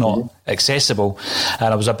because it's not accessible.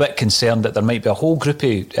 And I was a bit concerned that there might be a whole group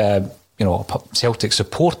of Celtic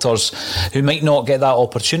supporters who might not get that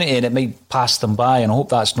opportunity, and it might pass them by, and I hope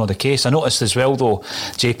that's not the case. I noticed as well, though,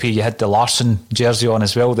 JP, you had the Larsson jersey on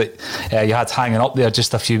as well that you had hanging up there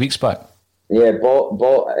just a few weeks back. Yeah, bought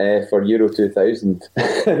for Euro 2000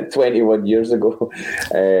 21 years ago.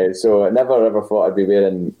 So I never ever thought I'd be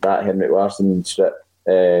wearing that Henrik Larsson strip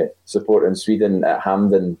supporting Sweden at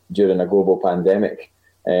Hampden during a global pandemic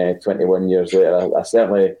 21 years later. I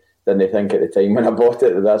certainly didn't think at the time when I bought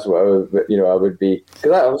it that that's what I would be.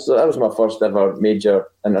 Because that was my first ever major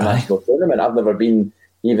international tournament. I've never been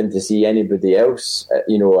even to see anybody else,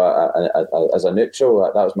 as a neutral.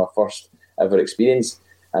 That was my first ever experience.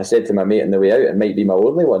 I said to my mate on the way out, it might be my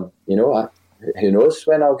only one. Who knows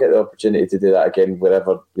when I'll get the opportunity to do that again,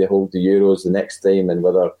 wherever they hold the Euros the next time, and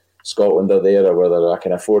whether Scotland are there or whether I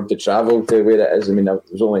can afford to travel to where it is. I mean, I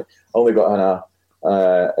was only got on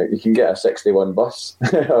you can get a 61 bus.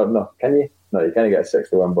 Or no, can you? No, you can't get a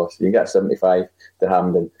 61 bus. You can get a 75 to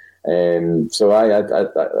Hampden. So I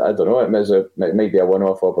don't know. It might be a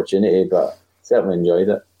one-off opportunity, but certainly enjoyed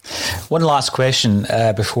it. One last question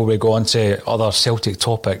before we go on to other Celtic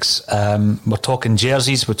topics. We're talking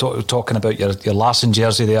jerseys. We're talking about your Larsson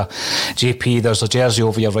jersey there. JP, there's a jersey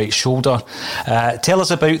over your right shoulder. Tell us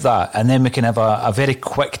about that, and then we can have a very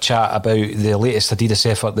quick chat about the latest Adidas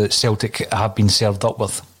effort that Celtic have been served up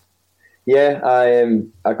with. Yeah,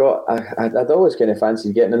 I'd always kind of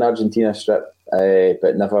fancied getting an Argentina strip,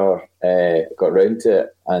 but never got round to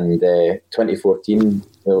it. And 2014,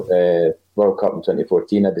 World Cup in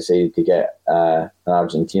 2014, I decided to get an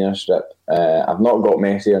Argentina strip. I've not got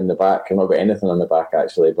Messi on the back. I've not got anything on the back,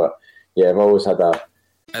 actually. But yeah, I've always had a...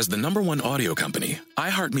 As the #1 audio company,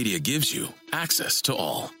 iHeartMedia gives you access to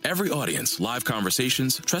all. Every audience, live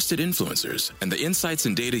conversations, trusted influencers, and the insights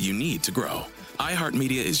and data you need to grow.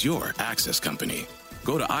 iHeartMedia is your access company.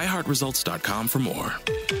 Go to iHeartResults.com for more.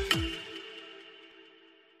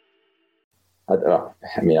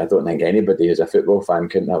 I don't think anybody who's a football fan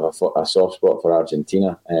couldn't have a soft spot for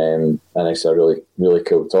Argentina. And it's a really, really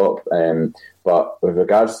cool top. But with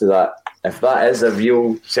regards to that, if that is a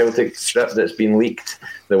real Celtic strip that's been leaked,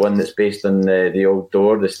 the one that's based on the old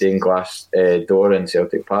door, the stained glass door in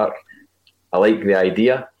Celtic Park, I like the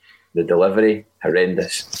idea. The delivery,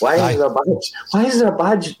 horrendous. Why is there a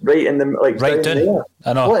badge right in the right down there?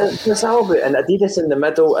 I know. What's all about? And Adidas in the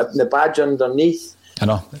middle, and the badge underneath. I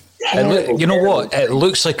know. You know what? It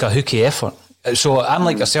looks like a hooky effort. So I'm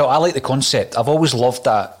like yourself. I like the concept. I've always loved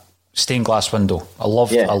that stained glass window. I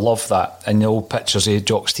love that. And the old pictures of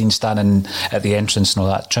Jock Stein standing at the entrance and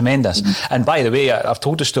all that. Tremendous. Mm-hmm. And by the way, I've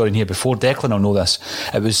told the story in here before. Declan will know this.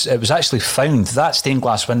 It was actually found. That stained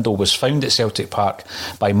glass window was found at Celtic Park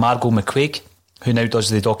by Margot McQuaig, who now does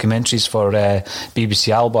the documentaries for BBC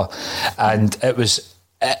Alba. And it was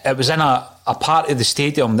in a part of the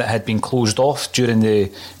stadium that had been closed off during the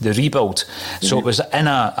rebuild. So it was in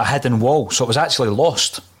a hidden wall. So it was actually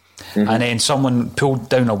lost. Mm-hmm. And then someone pulled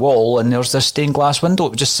down a wall and there's this stained glass window.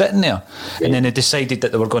 It was just sitting there. Yeah. And then they decided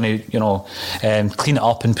that they were going to, clean it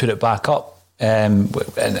up and put it back up. And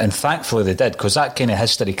thankfully they did, because that kind of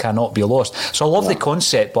history cannot be lost. So I love the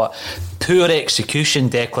concept, but poor execution,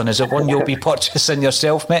 Declan. Is it one you'll be purchasing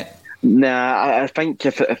yourself, mate? Nah, I think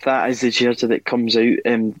if that is the jersey that comes out,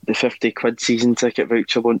 the £50 season ticket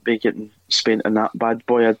voucher won't be getting spent on that bad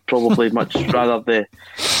boy. I'd probably much rather the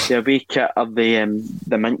away kit of the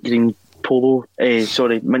mint green polo,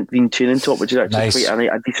 mint green training top, which is actually quite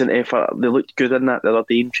a decent effort. They looked good in that the other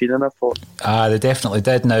day in training, I thought. They definitely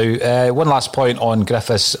did. Now, one last point on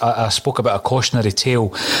Griffiths. I spoke about a cautionary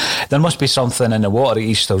tale. There must be something in the water at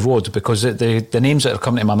Easter Road, because the names that are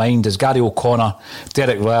coming to my mind is Gary O'Connor,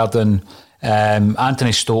 Derek Riordan,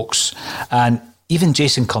 Anthony Stokes, and even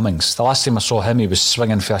Jason Cummings. The last time I saw him, he was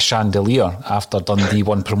swinging for a chandelier after Dundee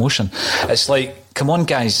won promotion. It's like, come on,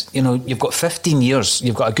 guys, you've got 15 years,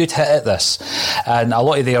 you've got a good hit at this, and a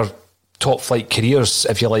lot of their top flight careers,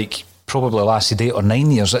 if you like, probably lasted 8 or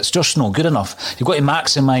 9 years. It's just not good enough. You've got to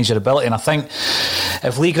maximise your ability, and I think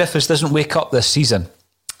if Leigh Griffiths doesn't wake up this season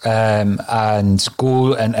and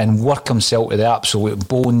go and work himself to the absolute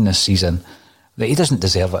bone this season, that he doesn't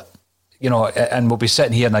deserve it. and we'll be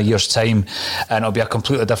sitting here in a year's time and it'll be a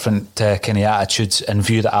completely different kind of attitude and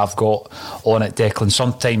view that I've got on it, Declan.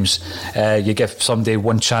 Sometimes you give somebody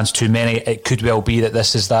one chance too many. It could well be that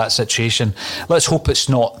this is that situation. Let's hope it's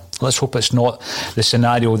not. Let's hope it's not the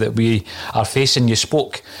scenario that we are facing. You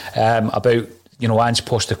spoke about, Ange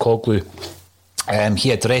Postecoglou.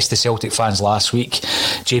 He addressed the Celtic fans last week.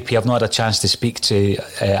 JP, I've not had a chance to speak to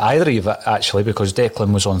either of you actually, because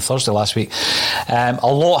Declan was on Thursday last week. A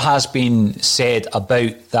lot has been said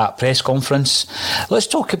about that press conference. Let's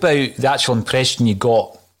talk about the actual impression you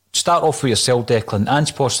got. Start off with yourself, Declan.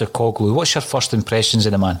 Ange Postecoglou, what's your first impressions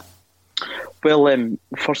of the man? Well,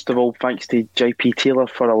 first of all, thanks to JP Taylor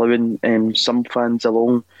for allowing some fans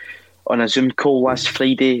along on a Zoom call last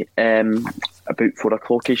Friday. About 4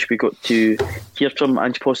 o'clock-ish, we got to hear from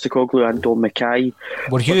Ange Postecoglou and Don Mackay.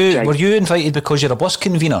 Were you invited because you're a bus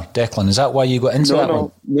convener, Declan? Is that why you got into that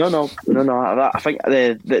one? No. I think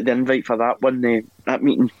the invite for that one, that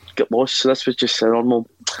meeting got lost, so this was just a normal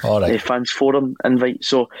fans forum invite.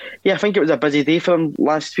 So, yeah, I think it was a busy day for him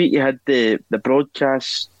last week. You had the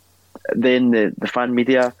broadcast, then the fan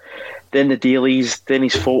media, then the dailies, then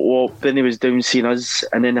his photo op, then he was down seeing us,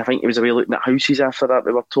 and then I think he was away looking at houses after that,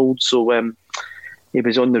 we were told. So he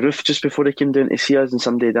was on the roof just before he came down to see us, and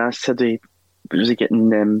somebody had asked, was he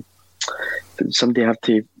getting somebody had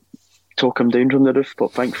to talk him down from the roof,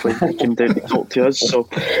 but thankfully he came down to talk to us. So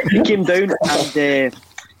he came down and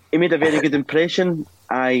he made a very good impression.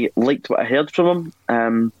 I liked what I heard from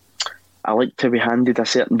him. I liked how he handed a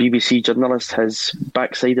certain BBC journalist his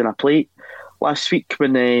backside on a plate last week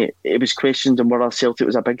when it was questioned on whether Celtic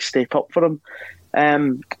was a big step up for him.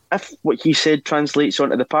 If what he said translates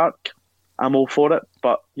onto the park, I'm all for it.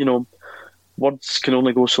 But, words can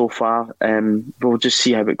only go so far. We'll just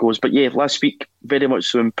see how it goes. But yeah, last week, very much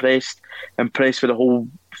so impressed with the whole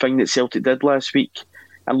thing that Celtic did last week.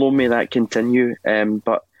 And long may that continue.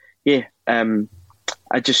 But yeah,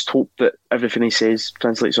 I just hope that everything he says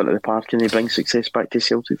translates onto the park and he brings success back to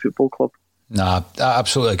Celtic Football Club. Nah, I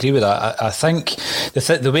absolutely agree with that. I think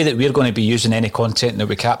the way that we're going to be using any content that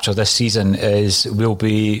we capture this season is we'll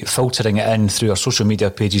be filtering it in through our social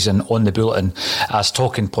media pages and on the Bulletin as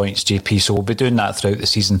talking points, JP. So we'll be doing that throughout the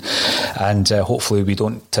season, and hopefully we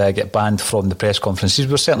don't get banned from the press conferences.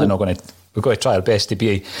 We're certainly not going to. We're going to try our best to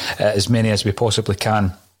be as many as we possibly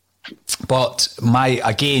can. But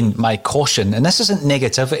my caution, and this isn't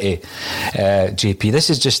negativity, JP,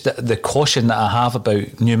 this is just the caution that I have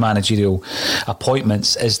about new managerial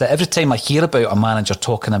appointments, is that every time I hear about a manager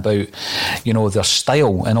talking about, their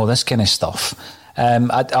style and all this kind of stuff,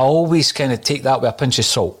 I always kind of take that with a pinch of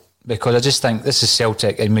salt, because I just think this is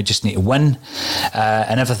Celtic and we just need to win,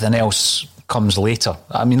 and everything else comes later.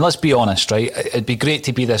 I mean, let's be honest, right? It'd be great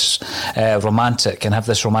to be this romantic and have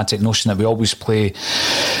this romantic notion that we always play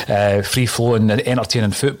free-flowing,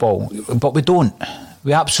 entertaining football, but we don't.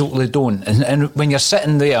 We absolutely don't. And when you're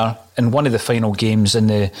sitting there in one of the final games in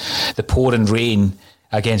the pouring rain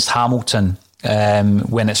against Hamilton,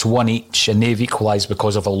 when it's 1 each and they've equalised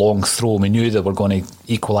because of a long throw, we knew they were going to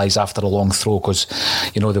equalise after a long throw because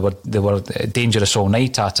they were dangerous all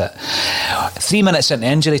night at it. 3 minutes into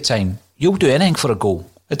injury time, you'll do anything for a goal.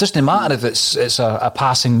 It doesn't matter if it's a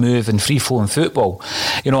passing move in free-flowing football.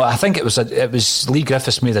 I think it was Leigh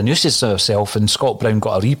Griffiths made a nuisance of herself and Scott Brown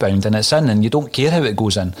got a rebound and it's in, and you don't care how it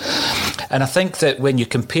goes in. And I think that when you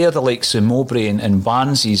compare the likes of Mowbray and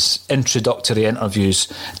Barnes's introductory interviews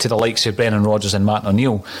to the likes of Brendan Rodgers and Martin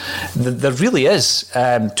O'Neill, there really is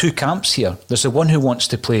two camps here. There's the one who wants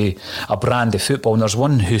to play a brand of football, and there's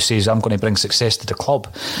one who says, I'm going to bring success to the club.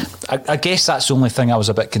 I guess that's the only thing I was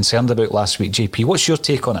a bit concerned about last week. JP, what's your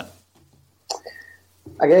take on it?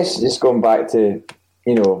 I guess just going back to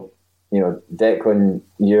Declan,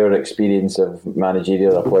 your experience of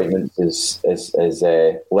managerial appointments is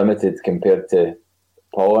limited compared to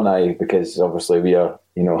Paul and I, because obviously we are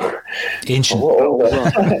ancient, a lot older.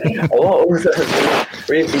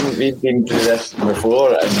 We've been through this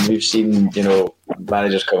before, and we've seen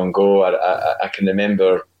managers come and go. I can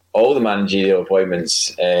remember all the managerial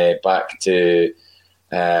appointments back to.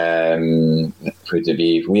 Would it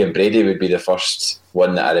be Liam Brady would be the first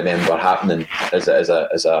one that I remember happening as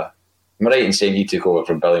a am I right in saying he took over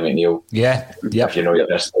from Billy McNeil? Yeah, if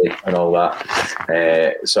your history and all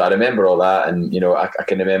that. So I remember all that, and I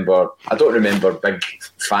can remember. I don't remember big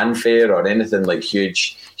fanfare or anything like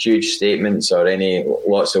huge statements or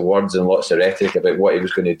lots of words and lots of rhetoric about what he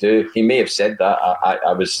was going to do. He may have said that.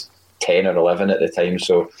 I was 10 or 11 at the time,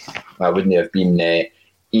 so I wouldn't have been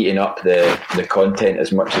eating up the content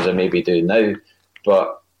as much as I maybe do now.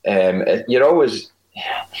 But you're always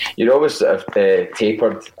you're always sort of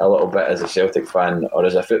tapered a little bit as a Celtic fan or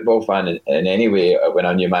as a football fan in any way when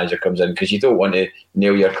a new manager comes in, because you don't want to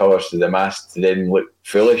nail your colours to the mast to then look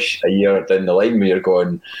foolish a year down the line where you're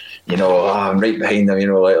going, I'm right behind them,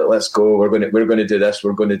 let's go, we're going to do this,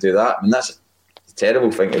 we're going to do that. And that's a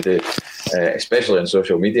terrible thing to do, especially on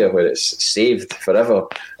social media where it's saved forever.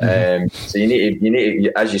 So you need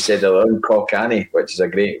to, as you said, a little cock-anny, which is a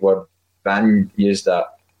great word. Van used that.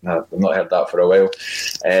 I've not heard that for a while.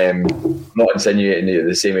 Not insinuating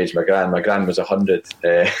the same age my gran. My gran was 100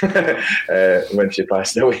 when she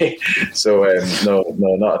passed away. So no,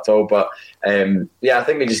 not at all. But I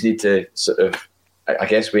think we just need to sort of, I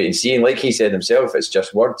guess, wait and see. And like he said himself, it's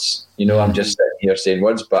just words. I'm just sitting here saying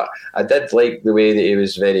words. But I did like the way that he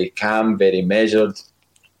was very calm, very measured.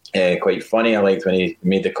 Quite funny. I liked when he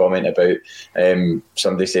made the comment about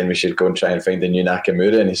somebody saying we should go and try and find a new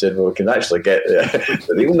Nakamura, and he said, well, we can actually get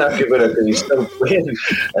the real Nakamura because he's still playing.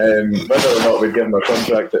 Whether or not we give him a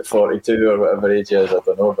contract at 42 or whatever age he is, I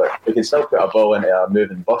don't know, but we can still put a ball into a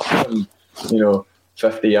moving bus from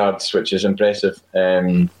 50 yards, which is impressive.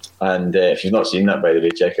 And if you've not seen that, by the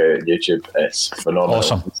way, check out YouTube. It's phenomenal.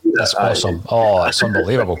 Awesome. That's awesome. Oh, it's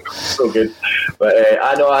unbelievable. So good. But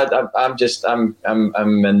I know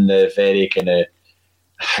I'm in the very kind of,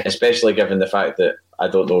 especially given the fact that I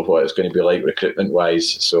don't know what it's going to be like recruitment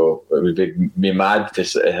wise. So it would be mad to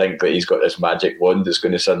think that he's got this magic wand that's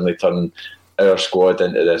going to suddenly turn our squad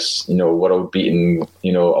into this, world beating,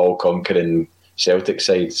 all conquering Celtic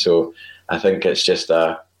side. So I think it's just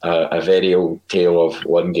a very old tale of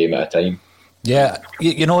one game at a time. Yeah,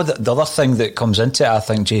 the other thing that comes into it, I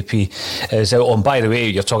think, JP, is, and by the way,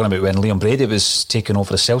 you're talking about when Liam Brady was taking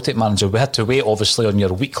over as Celtic manager, we had to wait, obviously, on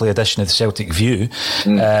your weekly edition of the Celtic View,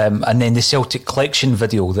 and then the Celtic Collection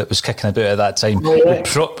video that was kicking about at that time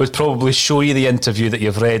would probably show you the interview that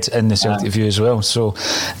you've read in the Celtic View as well. So,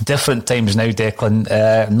 different times now,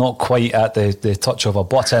 Declan, not quite at the touch of a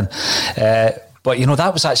button. But,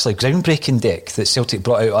 that was actually groundbreaking, Dick, that Celtic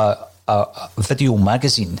brought out a video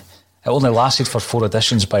magazine. It only lasted for 4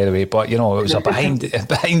 editions, by the way, but, it was a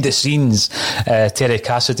behind-the-scenes Terry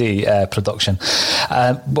Cassidy production.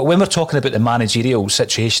 But when we're talking about the managerial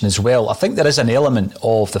situation as well, I think there is an element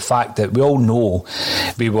of the fact that we all know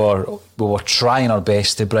we were trying our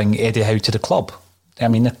best to bring Eddie Howe to the club. I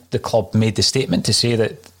mean, the club made the statement to say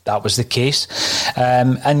that was the case.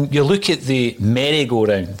 And you look at the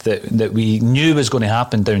merry-go-round that we knew was going to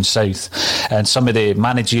happen down south, and some of the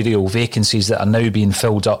managerial vacancies that are now being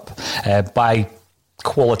filled up by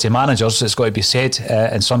quality managers, it's got to be said,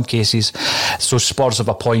 in some cases. So Spurs have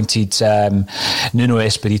appointed Nuno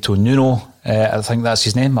Espirito Nuno, I think that's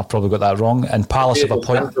his name, I've probably got that wrong, and Palace have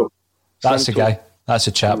appointed... That's the guy, that's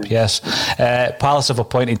the chap, yes. Palace have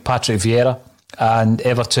appointed Patrick Vieira, and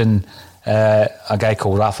Everton... a guy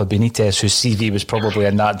called Rafa Benitez, whose CV was probably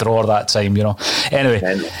in that drawer that time,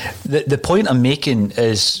 Anyway, the point I'm making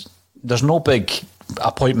is there's no big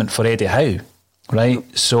appointment for Eddie Howe, right?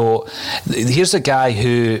 So here's a guy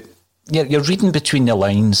who you're reading between the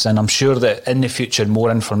lines, and I'm sure that in the future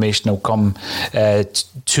more information will come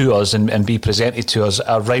to us and be presented to us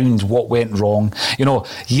around what went wrong.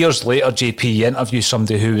 Years later, JP, you interview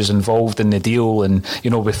somebody who was involved in the deal, and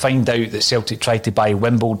we find out that Celtic tried to buy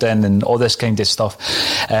Wimbledon and all this kind of stuff.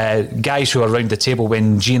 Guys who are around the table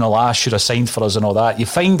when Gina Lash should have signed for us and all that. You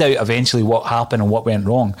find out eventually what happened and what went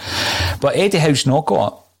wrong. But Eddie Howe's not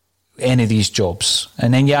got any of these jobs,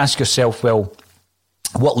 and then you ask yourself, well,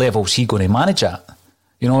 what level is he going to manage at?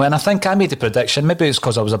 And I think I made the prediction, maybe it's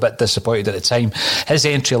because I was a bit disappointed at the time, his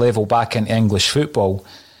entry level back into English football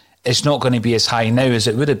is not going to be as high now as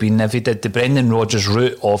it would have been if he did the Brendan Rodgers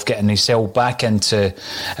route of getting himself back into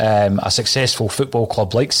a successful football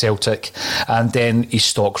club like Celtic, and then his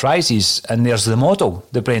stock rises, and there's the model,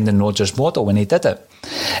 the Brendan Rodgers model when he did it.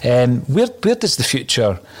 Where does the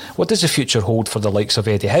future, what does the future hold for the likes of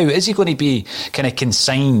Eddie Howe? Is he going to be kind of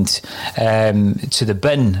consigned to the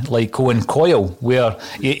bin like Owen Coyle, where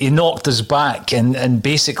he knocked us back and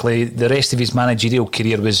basically the rest of his managerial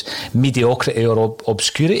career was mediocrity or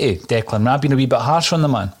obscurity? Declan, am I being a wee bit harsh on the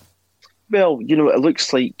man? Well, it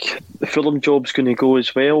looks like the Fulham job's going to go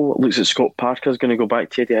as well. It looks like Scott Parker's going to go back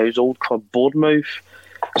to Eddie Howe's old club, Bournemouth.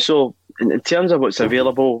 So in terms of what's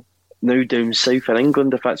available now down south in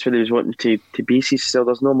England, if that's where he was wanting to base his still,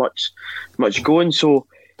 there's not much going. So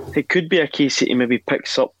it could be a case that he maybe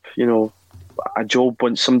picks up, a job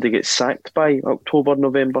once somebody gets sacked by October,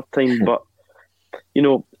 November time. But,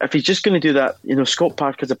 if he's just going to do that, Scott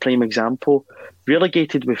Parker's a prime example.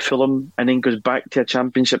 Relegated with Fulham and then goes back to a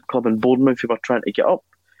championship club in Bournemouth who were trying to get up.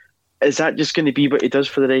 Is that just going to be what he does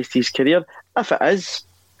for the rest of his career? If it is,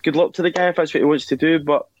 good luck to the guy if that's what he wants to do.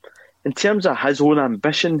 But in terms of his own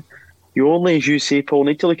ambition, you only, as you say, Paul,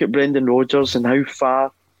 need to look at Brendan Rodgers and how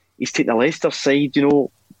far he's taken the Leicester side.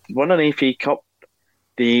 Won an FA Cup.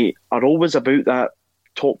 They are always about that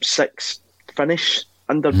top 6 finish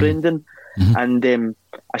under Brendan. And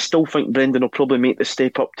I still think Brendan will probably make the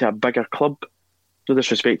step up to a bigger club. No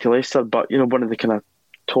disrespect to Leicester, but one of the kind of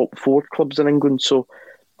top 4 clubs in England. So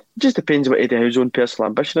it just depends what Eddie Howe's own personal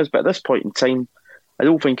ambition is. But at this point in time, I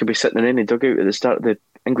don't think he'll be sitting in any dugout at the start of the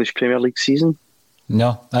English Premier League season.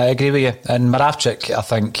 No, I agree with you. And Moravchik, I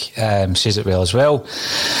think, says it well as well.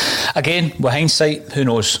 Again, with hindsight, who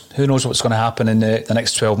knows? Who knows what's going to happen in the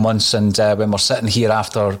next 12 months? And when we're sitting here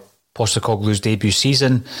after Postecoglou's debut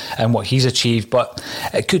season and what he's achieved, but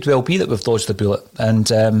it could well be that we've dodged the bullet, and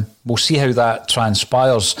we'll see how that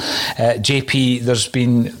transpires. JP, there's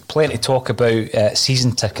been plenty of talk about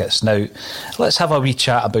season tickets. Now, let's have a wee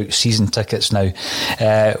chat about season tickets now.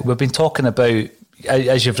 We've been talking about,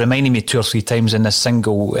 as you've reminded me 2 or 3 times in this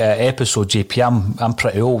single episode, JP, I'm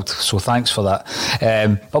pretty old, so thanks for that.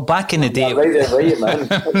 But back in the day,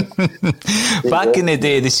 back in the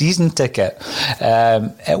day, the season ticket,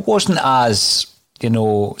 it wasn't as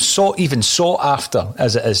sought after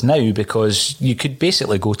as it is now, because you could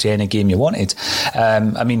basically go to any game you wanted.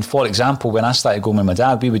 For example, when I started going with my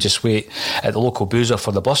dad, we would just wait at the local boozer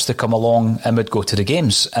for the bus to come along and we'd go to the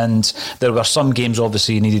games. And there were some games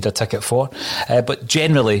obviously you needed a ticket for, but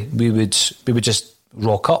generally we would just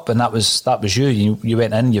rock up, and that was you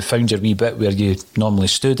went in, you found your wee bit where you normally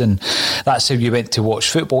stood, and that's how you went to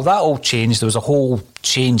watch football. That all changed. There was a whole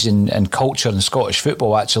change in culture in Scottish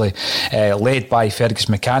football, actually, led by Fergus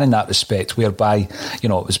McCann in that respect, whereby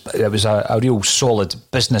it was a real solid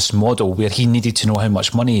business model where he needed to know how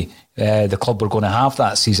much money the club were going to have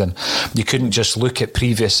that season. You couldn't just look at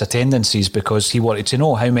previous attendances, because he wanted to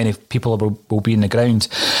know how many people will be in the ground.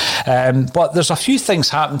 But there's a few things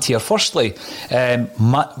happened here. Firstly,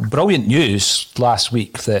 brilliant news last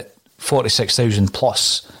week that 46,000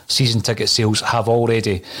 plus season ticket sales have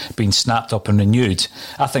already been snapped up and renewed.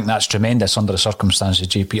 I think that's tremendous under the circumstances,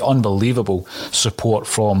 JP. Unbelievable support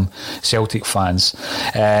from Celtic fans.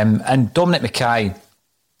 And Dominic Mackay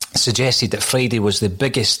suggested that Friday was the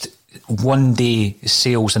biggest one-day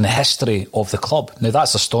sales in the history of the club. Now,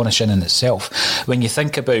 that's astonishing in itself. When you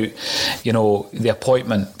think about, the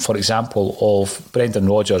appointment, for example, of Brendan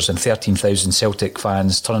Rodgers and 13,000 Celtic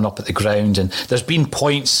fans turning up at the ground, and there's been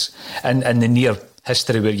points in the near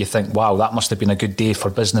history where you think, wow, that must have been a good day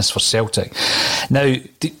for business for Celtic. Now,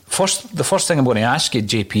 the first thing I'm going to ask you,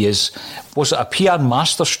 JP, is, was it a PR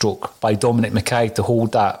masterstroke by Dominic Mackay to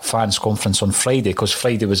hold that fans conference on Friday? Because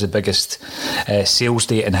Friday was the biggest sales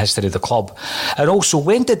day in the history of the club. And also,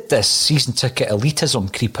 when did this season ticket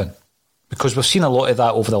elitism creep in? Because we've seen a lot of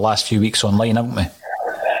that over the last few weeks online, haven't we?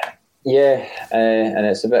 Yeah, and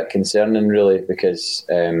it's a bit concerning, really, because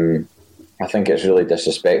I think it's really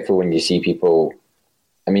disrespectful when you see people...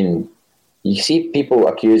 you see people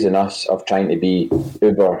accusing us of trying to be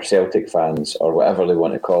uber Celtic fans or whatever they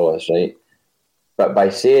want to call us, right? But by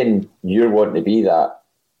saying you're wanting to be that,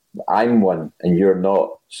 I'm one and you're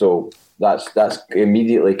not. So that's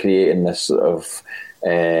immediately creating this sort of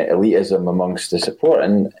elitism amongst the support.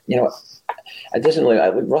 And, it doesn't look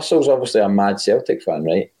like Russell's obviously a mad Celtic fan,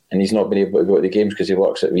 right? And he's not been able to go to the games because he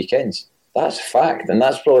works at weekends. That's fact, and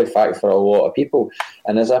that's probably fact for a lot of people.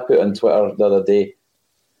 And as I put on Twitter the other day,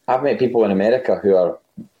 I've met people in America who are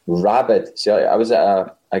rabid. See, I was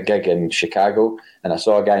at a gig in Chicago and I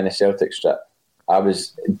saw a guy in a Celtic strip. I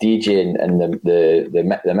was DJing in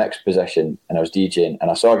the mixed position, and I was DJing,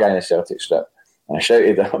 and I saw a guy in a Celtic strip, and I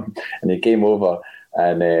shouted at him, and he came over,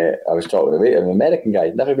 and I was talking to him, an American guy,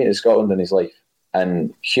 never been to Scotland in his life,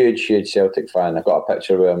 and huge Celtic fan. I got a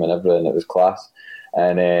picture with him and everything. It was class.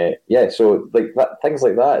 And so like that, things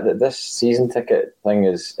like that this season ticket thing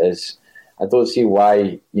is I don't see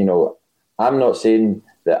why, I'm not saying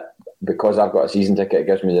that because I've got a season ticket it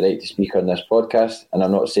gives me the right to speak on this podcast, and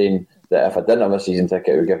I'm not saying that if I didn't have a season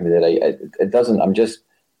ticket it would give me the right. It doesn't. I'm just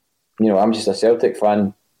a Celtic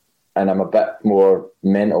fan, and I'm a bit more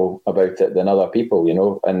mental about it than other people,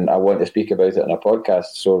 and I want to speak about it on a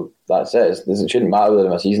podcast, so that's it. It shouldn't matter whether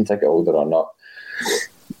I'm a season ticket holder or not,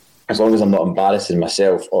 as long as I'm not embarrassing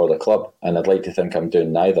myself or the club, and I'd like to think I'm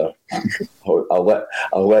doing neither. I'll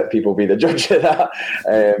let people be the judge of that.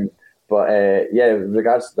 With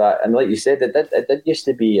regards to that, and like you said, it did used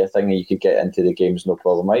to be a thing that you could get into the games no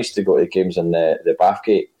problem. I used to go to the games in the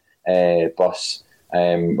Bathgate bus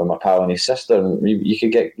with my pal and his sister, and you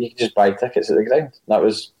could just buy tickets at the ground. That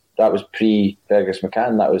was pre Fergus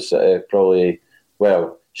McCann. That was probably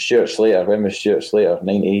Stuart Slater. When was Stuart Slater?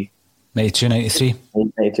 90. 92, 93.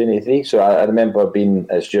 92, 93. So I remember being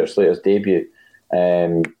at Stuart Slater's debut,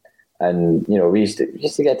 and we used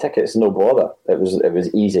to get tickets, no bother. It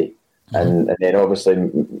was easy, and then obviously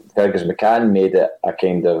Fergus McCann made it a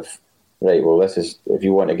kind of right. Well, this is if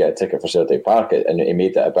you want to get a ticket for Celtic Park, and he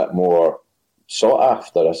made it a bit more sought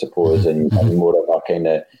after, I suppose, and more of a kind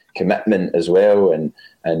of commitment as well, and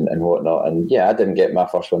whatnot. And yeah, I didn't get my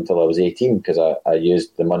first one until I was 18 because I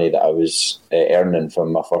used the money that I was earning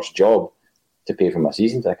from my first job to pay for my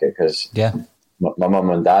season ticket, because my mum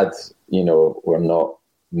and dad, were not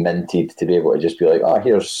minted to be able to just be like,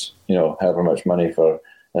 here's however much money for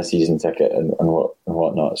a season ticket and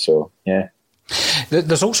whatnot. So yeah.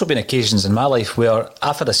 There's also been occasions in my life where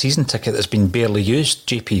I've had a season ticket that's been barely used,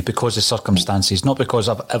 JP, because of circumstances, not because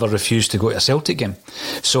I've ever refused to go to a Celtic game.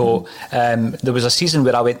 So there was a season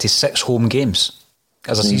where I went to 6 home games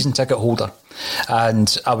as a season ticket holder,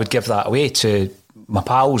 and I would give that away to my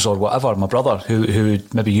pals or whatever, my brother who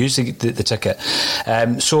maybe used the ticket.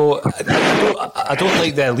 So I don't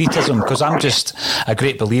like the elitism, because I'm just a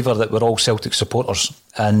great believer that we're all Celtic supporters.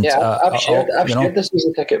 And I've shared the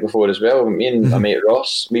season ticket before as well. Me and my mate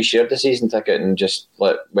Ross, we shared the season ticket and just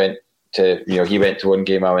went to, he went to one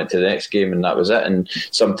game, I went to the next game, and that was it. And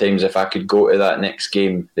sometimes if I could go to that next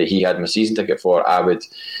game that he had my season ticket for, I would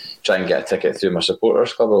try and get a ticket through my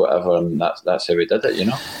supporters club or whatever, and that's how we did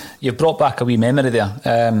it, You've brought back a wee memory there.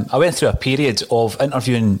 I went through a period of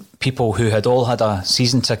interviewing people who had all had a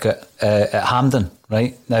season ticket at Hampden,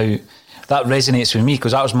 right? Now, that resonates with me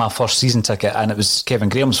because that was my first season ticket, and it was Kevin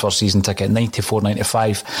Graham's first season ticket in 94,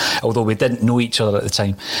 95, although we didn't know each other at the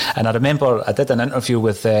time. And I remember I did an interview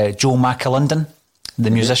with Joe McAlinden,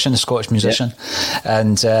 the musician, the Scottish musician,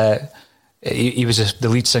 and he was the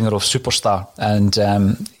lead singer of Superstar,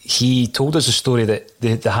 and he told us a story that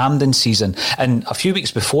the Hampden season, and a few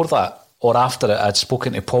weeks before that or after it, I'd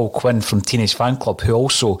spoken to Paul Quinn from Teenage Fan Club, who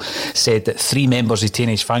also said that 3 members of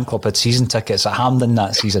Teenage Fan Club had season tickets at Hampden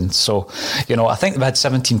that season. So, I think we had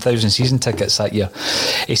 17,000 season tickets that year.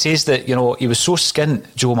 He says that, he was so skint,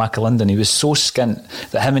 Joe McAlinden, he was so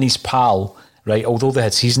skint that him and his pal, right, although they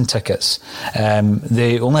had season tickets,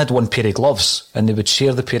 they only had one pair of gloves, and they would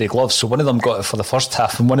share the pair of gloves. So one of them got it for the first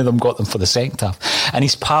half and one of them got them for the second half. And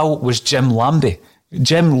his pal was Jim Lambie,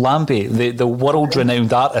 the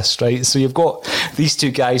world-renowned artist, right? So you've got these two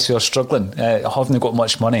guys who are struggling, haven't got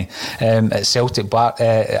much money, at Celtic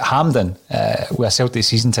at Hampden, with a Celtic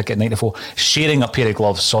season ticket in 94, sharing a pair of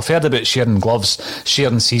gloves. So I've heard about sharing gloves,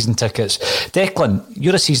 sharing season tickets. Declan,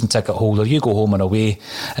 you're a season ticket holder. You go home and away.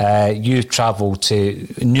 You travel to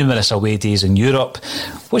numerous away days in Europe.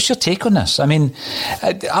 What's your take on this? I mean,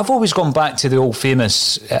 I've always gone back to the old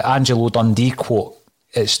famous Angelo Dundee quote,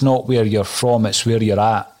 "It's not where you're from, it's where you're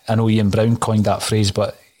at." I know Ian Brown coined that phrase,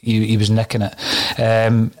 but he was nicking it.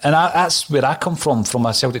 And that's where I come from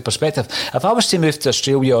a Celtic perspective. If I was to move to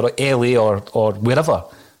Australia or LA or wherever,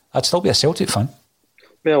 I'd still be a Celtic fan.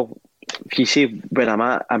 Well, if you say where I'm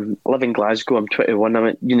at, I live in Glasgow, I'm 21, I'm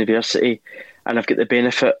at university, and I've got the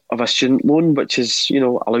benefit of a student loan, which has,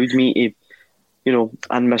 allowed me to,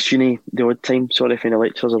 and miss uni the odd time. Sorry if any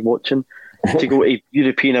lecturers are watching. To go to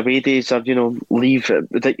European away days, or leave at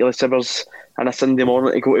ridiculous hours on a Sunday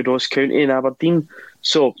morning to go to Ross County in Aberdeen.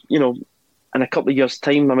 So in a couple of years'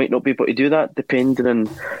 time, I might not be able to do that, depending on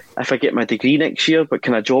if I get my degree next year, what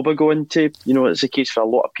kind of job I go into. It's the case for a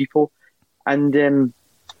lot of people, and I'm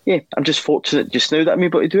just fortunate just now that I'm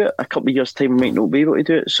able to do it. A couple of years' time, I might not be able to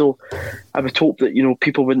do it. So I would hope that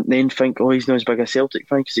people wouldn't then think, oh, he's not as big a Celtic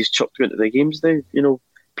fan because he's chucked into the games now.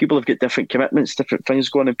 People have got different commitments, different things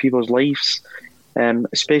going on in people's lives,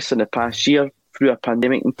 especially in the past year through a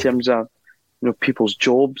pandemic, in terms of people's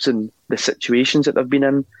jobs and the situations that they've been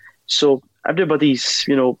in. So everybody's,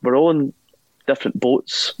 we're all in different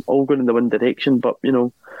boats, all going in the one direction, but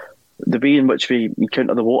the way in which we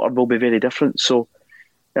encounter the water will be very different. So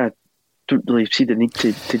I don't really see the need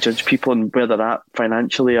to judge people on where they're at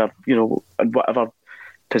financially or in whatever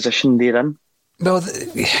position they're in. Well,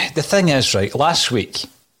 the thing is, right, last week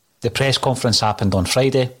the press conference happened on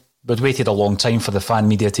Friday. We'd waited a long time for the fan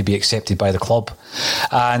media to be accepted by the club.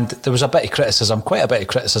 And there was quite a bit of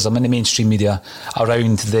criticism in the mainstream media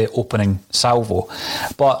around the opening salvo.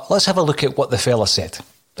 But let's have a look at what the fella said.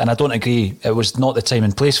 And I don't agree, it was not the time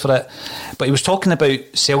and place for it. But he was talking about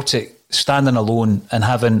Celtic standing alone and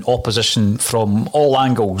having opposition from all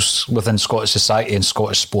angles within Scottish society and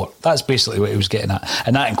Scottish sport. That's basically what he was getting at.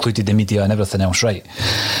 And that included the media and everything else, right?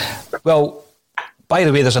 Well, by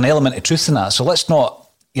the way, there's an element of truth in that. So let's not,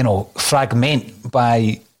 fragment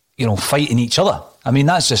by, fighting each other. I mean,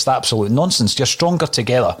 that's just absolute nonsense. You're stronger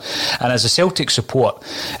together. And as a Celtic support,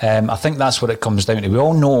 I think that's what it comes down to. We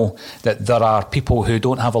all know that there are people who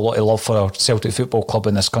don't have a lot of love for our Celtic Football Club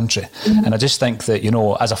in this country. And I just think that,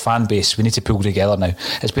 as a fan base, we need to pull together now.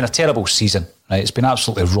 It's been a terrible season. Right, it's been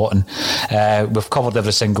absolutely rotten. We've covered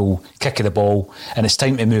every single kick of the ball, and it's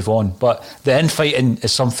time to move on. But the infighting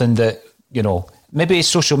is something that, maybe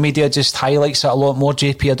social media just highlights it a lot more,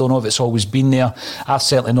 JP. I don't know if it's always been there. I've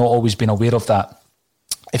certainly not always been aware of that.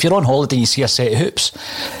 If you're on holiday and you see a set of hoops,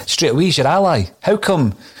 straight away he's your ally. How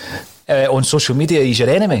come on social media he's your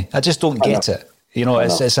enemy? I just don't get it.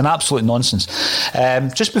 It's an absolute nonsense.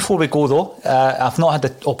 Just before we go, though, I've not had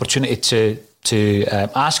the opportunity to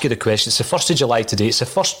ask you the question. It's the 1st of July today. It's the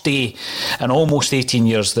first day in almost 18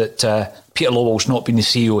 years that Peter Lawwell's not been the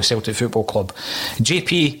CEO of Celtic Football Club.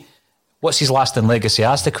 JP, what's his lasting legacy?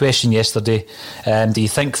 I asked the question yesterday. Do you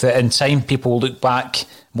think that in time people will look back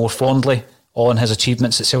more fondly on his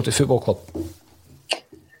achievements at Celtic Football Club?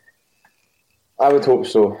 I would hope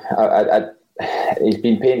so. He's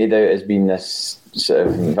been painted out as being this sort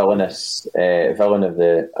of villain of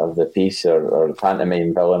the piece, or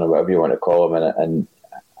pantomime villain, or whatever you want to call him. And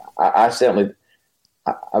I certainly,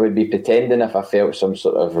 I would be pretending if I felt some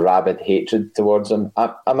sort of rabid hatred towards him.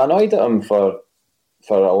 I'm annoyed at him for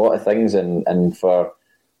a lot of things, and for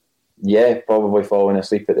probably falling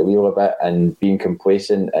asleep at the wheel a bit and being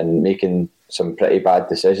complacent and making some pretty bad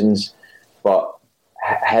decisions. But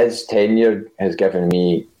his tenure has given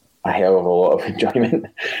me a hell of a lot of enjoyment.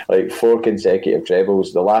 Like 4 consecutive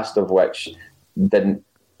trebles, the last of which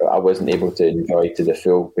I wasn't able to enjoy to the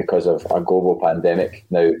full because of a global pandemic.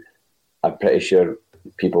 Now, I'm pretty sure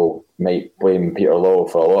people might blame Peter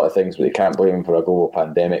Lawwell for a lot of things, but they can't blame him for a global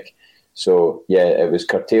pandemic. So, it was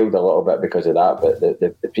curtailed a little bit because of that. But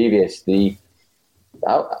the previous 3,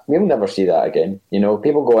 we'll never see that again.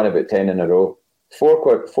 People go on about 10 in a row.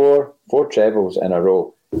 Four trebles in a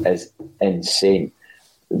row is insane.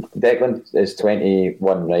 Declan is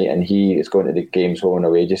 21, right? And he is going to the games home and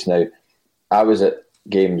away just now. I was at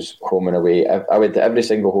games home and away. I went to every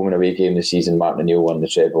single home and away game this season. Martin O'Neill won the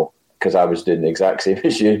treble, because I was doing the exact same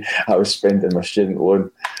as you. I was spending my student loan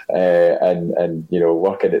and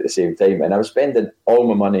working at the same time. And I was spending all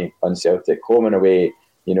my money on Celtic, home and away.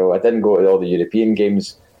 I didn't go to all the European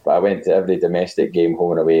games, but I went to every domestic game,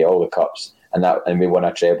 home and away, all the cups, and we won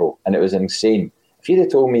a treble. And it was insane. If you'd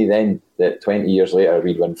have told me then that 20 years later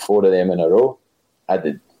we'd win 4 of them in a row, I'd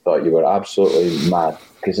have thought you were absolutely mad.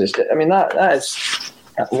 Because that is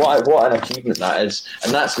what an achievement that is,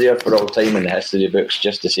 and that's there for all time in the history books,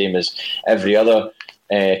 just the same as every other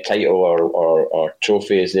title or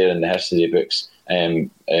trophy is there in the history books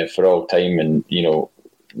for all time. And the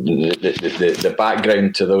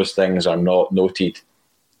background to those things are not noted.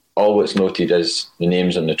 All that's noted is the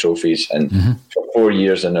names and the trophies. And for 4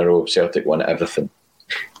 years in a row, Celtic won everything.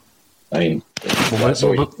 I mean,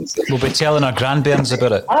 we'll be telling our grandbairns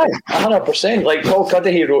about it. Aye, 100%. Like Paul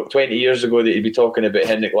Cuddihy wrote 20 years ago that he'd be talking about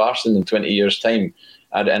Henrik Larsson in 20 years' time.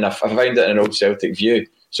 And I found it in an old Celtic view.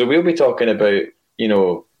 So we'll be talking about,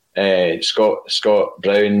 Scott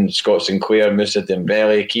Brown, Scott Sinclair, Moussa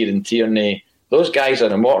Dembele, Kieran Tierney. Those guys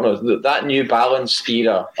are immortal. That New Balance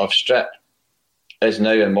era of strip is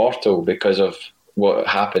now immortal because of what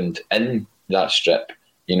happened in that strip.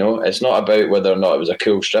 It's not about whether or not it was a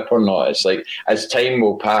cool strip or not. It's like, as time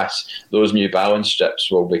will pass, those New Balance strips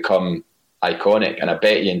will become iconic. And I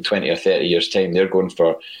bet you in 20 or 30 years' time, they're going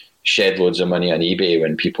for shed loads of money on eBay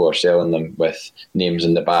when people are selling them with names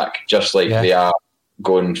in the back, just like they are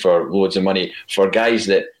going for loads of money for guys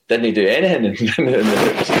that didn't do anything in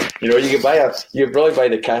the books. You could probably buy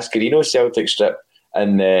the Cascarino Celtic strip,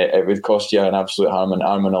 and it would cost you an absolute arm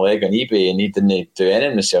and a leg on eBay, and he didn't do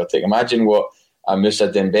anything with Celtic. Imagine what a Moussa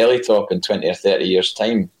Dembele top in 20 or 30 years'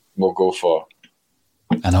 time will go for.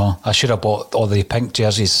 I know. I should have bought all the pink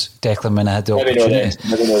jerseys, Declan, when I had the opportunity.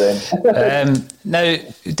 Maybe know them. Now,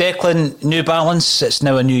 Declan, New Balance, it's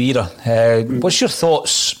now a new era. What's your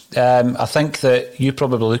thoughts? I think that you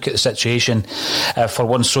probably look at the situation for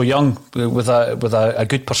one so young with a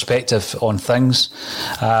good perspective on things.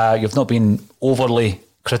 You've not been overly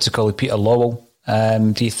critical of Peter Lawwell.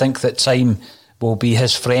 Do you think that time will be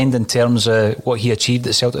his friend in terms of what he achieved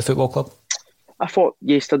at Celtic Football Club? I thought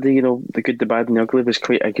yesterday, the good, the bad and the ugly was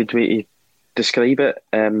quite a good way to describe it.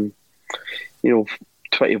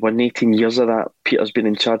 21, 18 years of that, Peter's been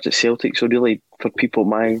in charge at Celtic, so really for people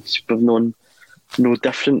my age, we've known no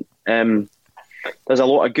different. There's a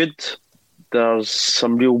lot of good, there's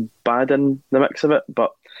some real bad in the mix of it,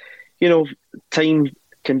 but time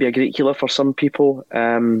can be a great healer for some people.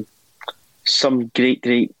 Some great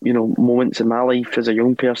moments in my life as a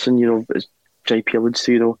young person, JP alludes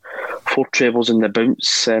to, 4 trebles in the bounce.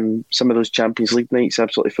 Some of those Champions League nights,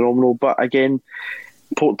 absolutely phenomenal. But again,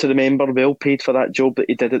 important to remember, well paid for that job that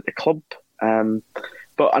he did at the club.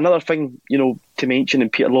 But another thing, to mention in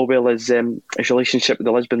Peter Lawwell is his relationship with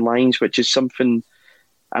the Lisbon Lions, which is something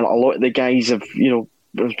a lot of the guys have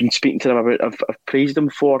been speaking to them about, have praised them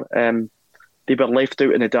for. They were left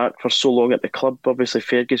out in the dark for so long at the club. Obviously,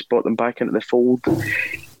 Fergus brought them back into the fold.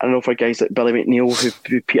 I don't know for guys like Billy McNeil,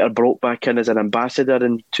 who Peter brought back in as an ambassador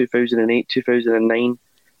in 2008, 2009,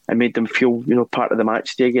 and made them feel, part of the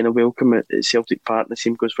match day again, a welcome at Celtic Park. And the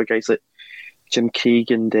same goes for guys like Jim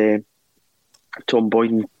Craig and Tom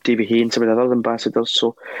Boyd and Davy Hay and some of the other ambassadors.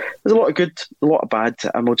 So there's a lot of good, a lot of bad,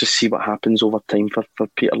 and we'll just see what happens over time for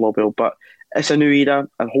Peter Lawwell. But it's a new era,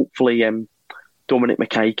 and hopefully Dominic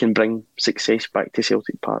Mackay can bring success back to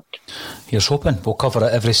Celtic Park. Here's hoping. We'll cover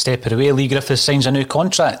it every step of the way. Leigh Griffiths signs a new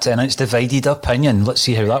contract, and it's divided opinion. Let's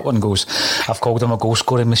see how that one goes. I've called him a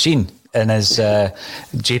goal-scoring machine, and as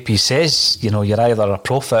JP says, you're either a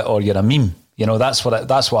prophet or you're a meme. That's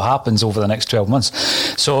what happens over the next 12 months.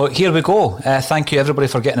 So here we go. Thank you everybody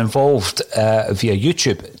for getting involved via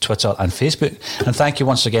YouTube, Twitter and Facebook. And thank you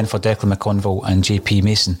once again for Declan McConville and JP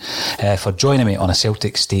Mason for joining me on A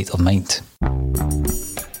Celtic State of Mind.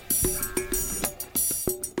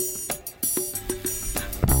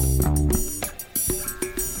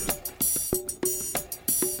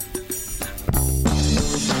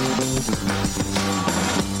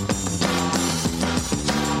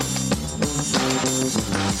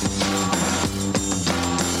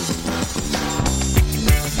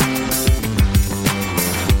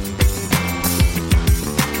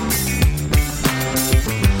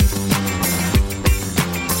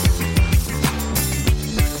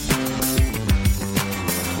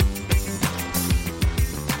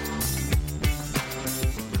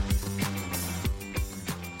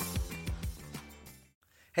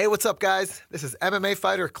 Hey, what's up, guys? This is MMA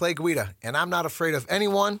fighter Clay Guida, and I'm not afraid of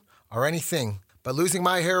anyone or anything. But losing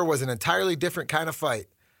my hair was an entirely different kind of fight.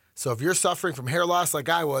 So if you're suffering from hair loss like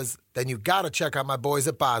I was, then you gotta check out my boys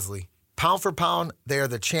at Bosley. Pound for pound, they are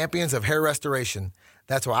the champions of hair restoration.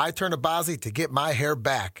 That's why I turned to Bosley to get my hair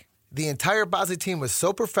back. The entire Bosley team was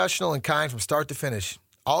so professional and kind from start to finish.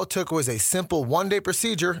 All it took was a simple one-day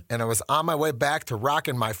procedure, and I was on my way back to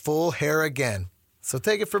rocking my full hair again. So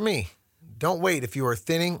take it from me. Don't wait if you are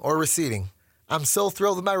thinning or receding. I'm so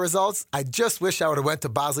thrilled with my results, I just wish I would have went to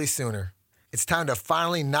Bosley sooner. It's time to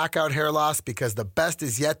finally knock out hair loss because the best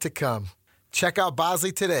is yet to come. Check out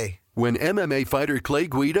Bosley today. When MMA fighter Clay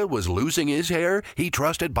Guida was losing his hair, he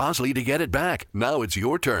trusted Bosley to get it back. Now it's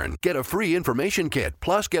your turn. Get a free information kit,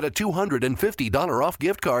 plus get a $250 off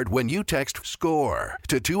gift card when you text SCORE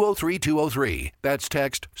to 203203. That's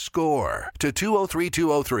text SCORE to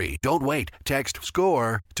 203203. Don't wait. Text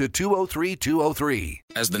SCORE to 203203.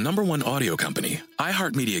 As the #1 audio company,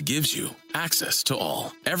 iHeartMedia gives you access to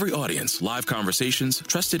all. Every audience, live conversations,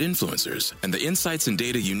 trusted influencers, and the insights and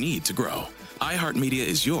data you need to grow. iHeartMedia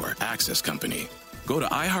is your access company. Go to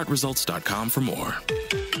iHeartResults.com for more.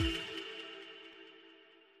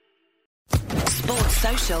 Sports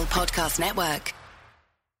Social Podcast Network.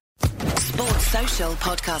 Sports Social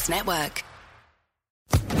Podcast Network.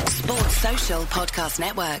 Sports Social Podcast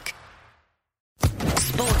Network.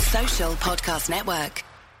 Sports Social Podcast Network.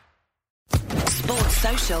 Sports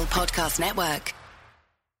Social Podcast Network.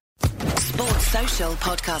 Sports Social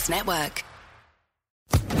Podcast Network.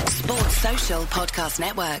 Sports Social Podcast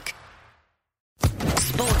Network.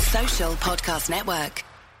 Sports Social Podcast Network.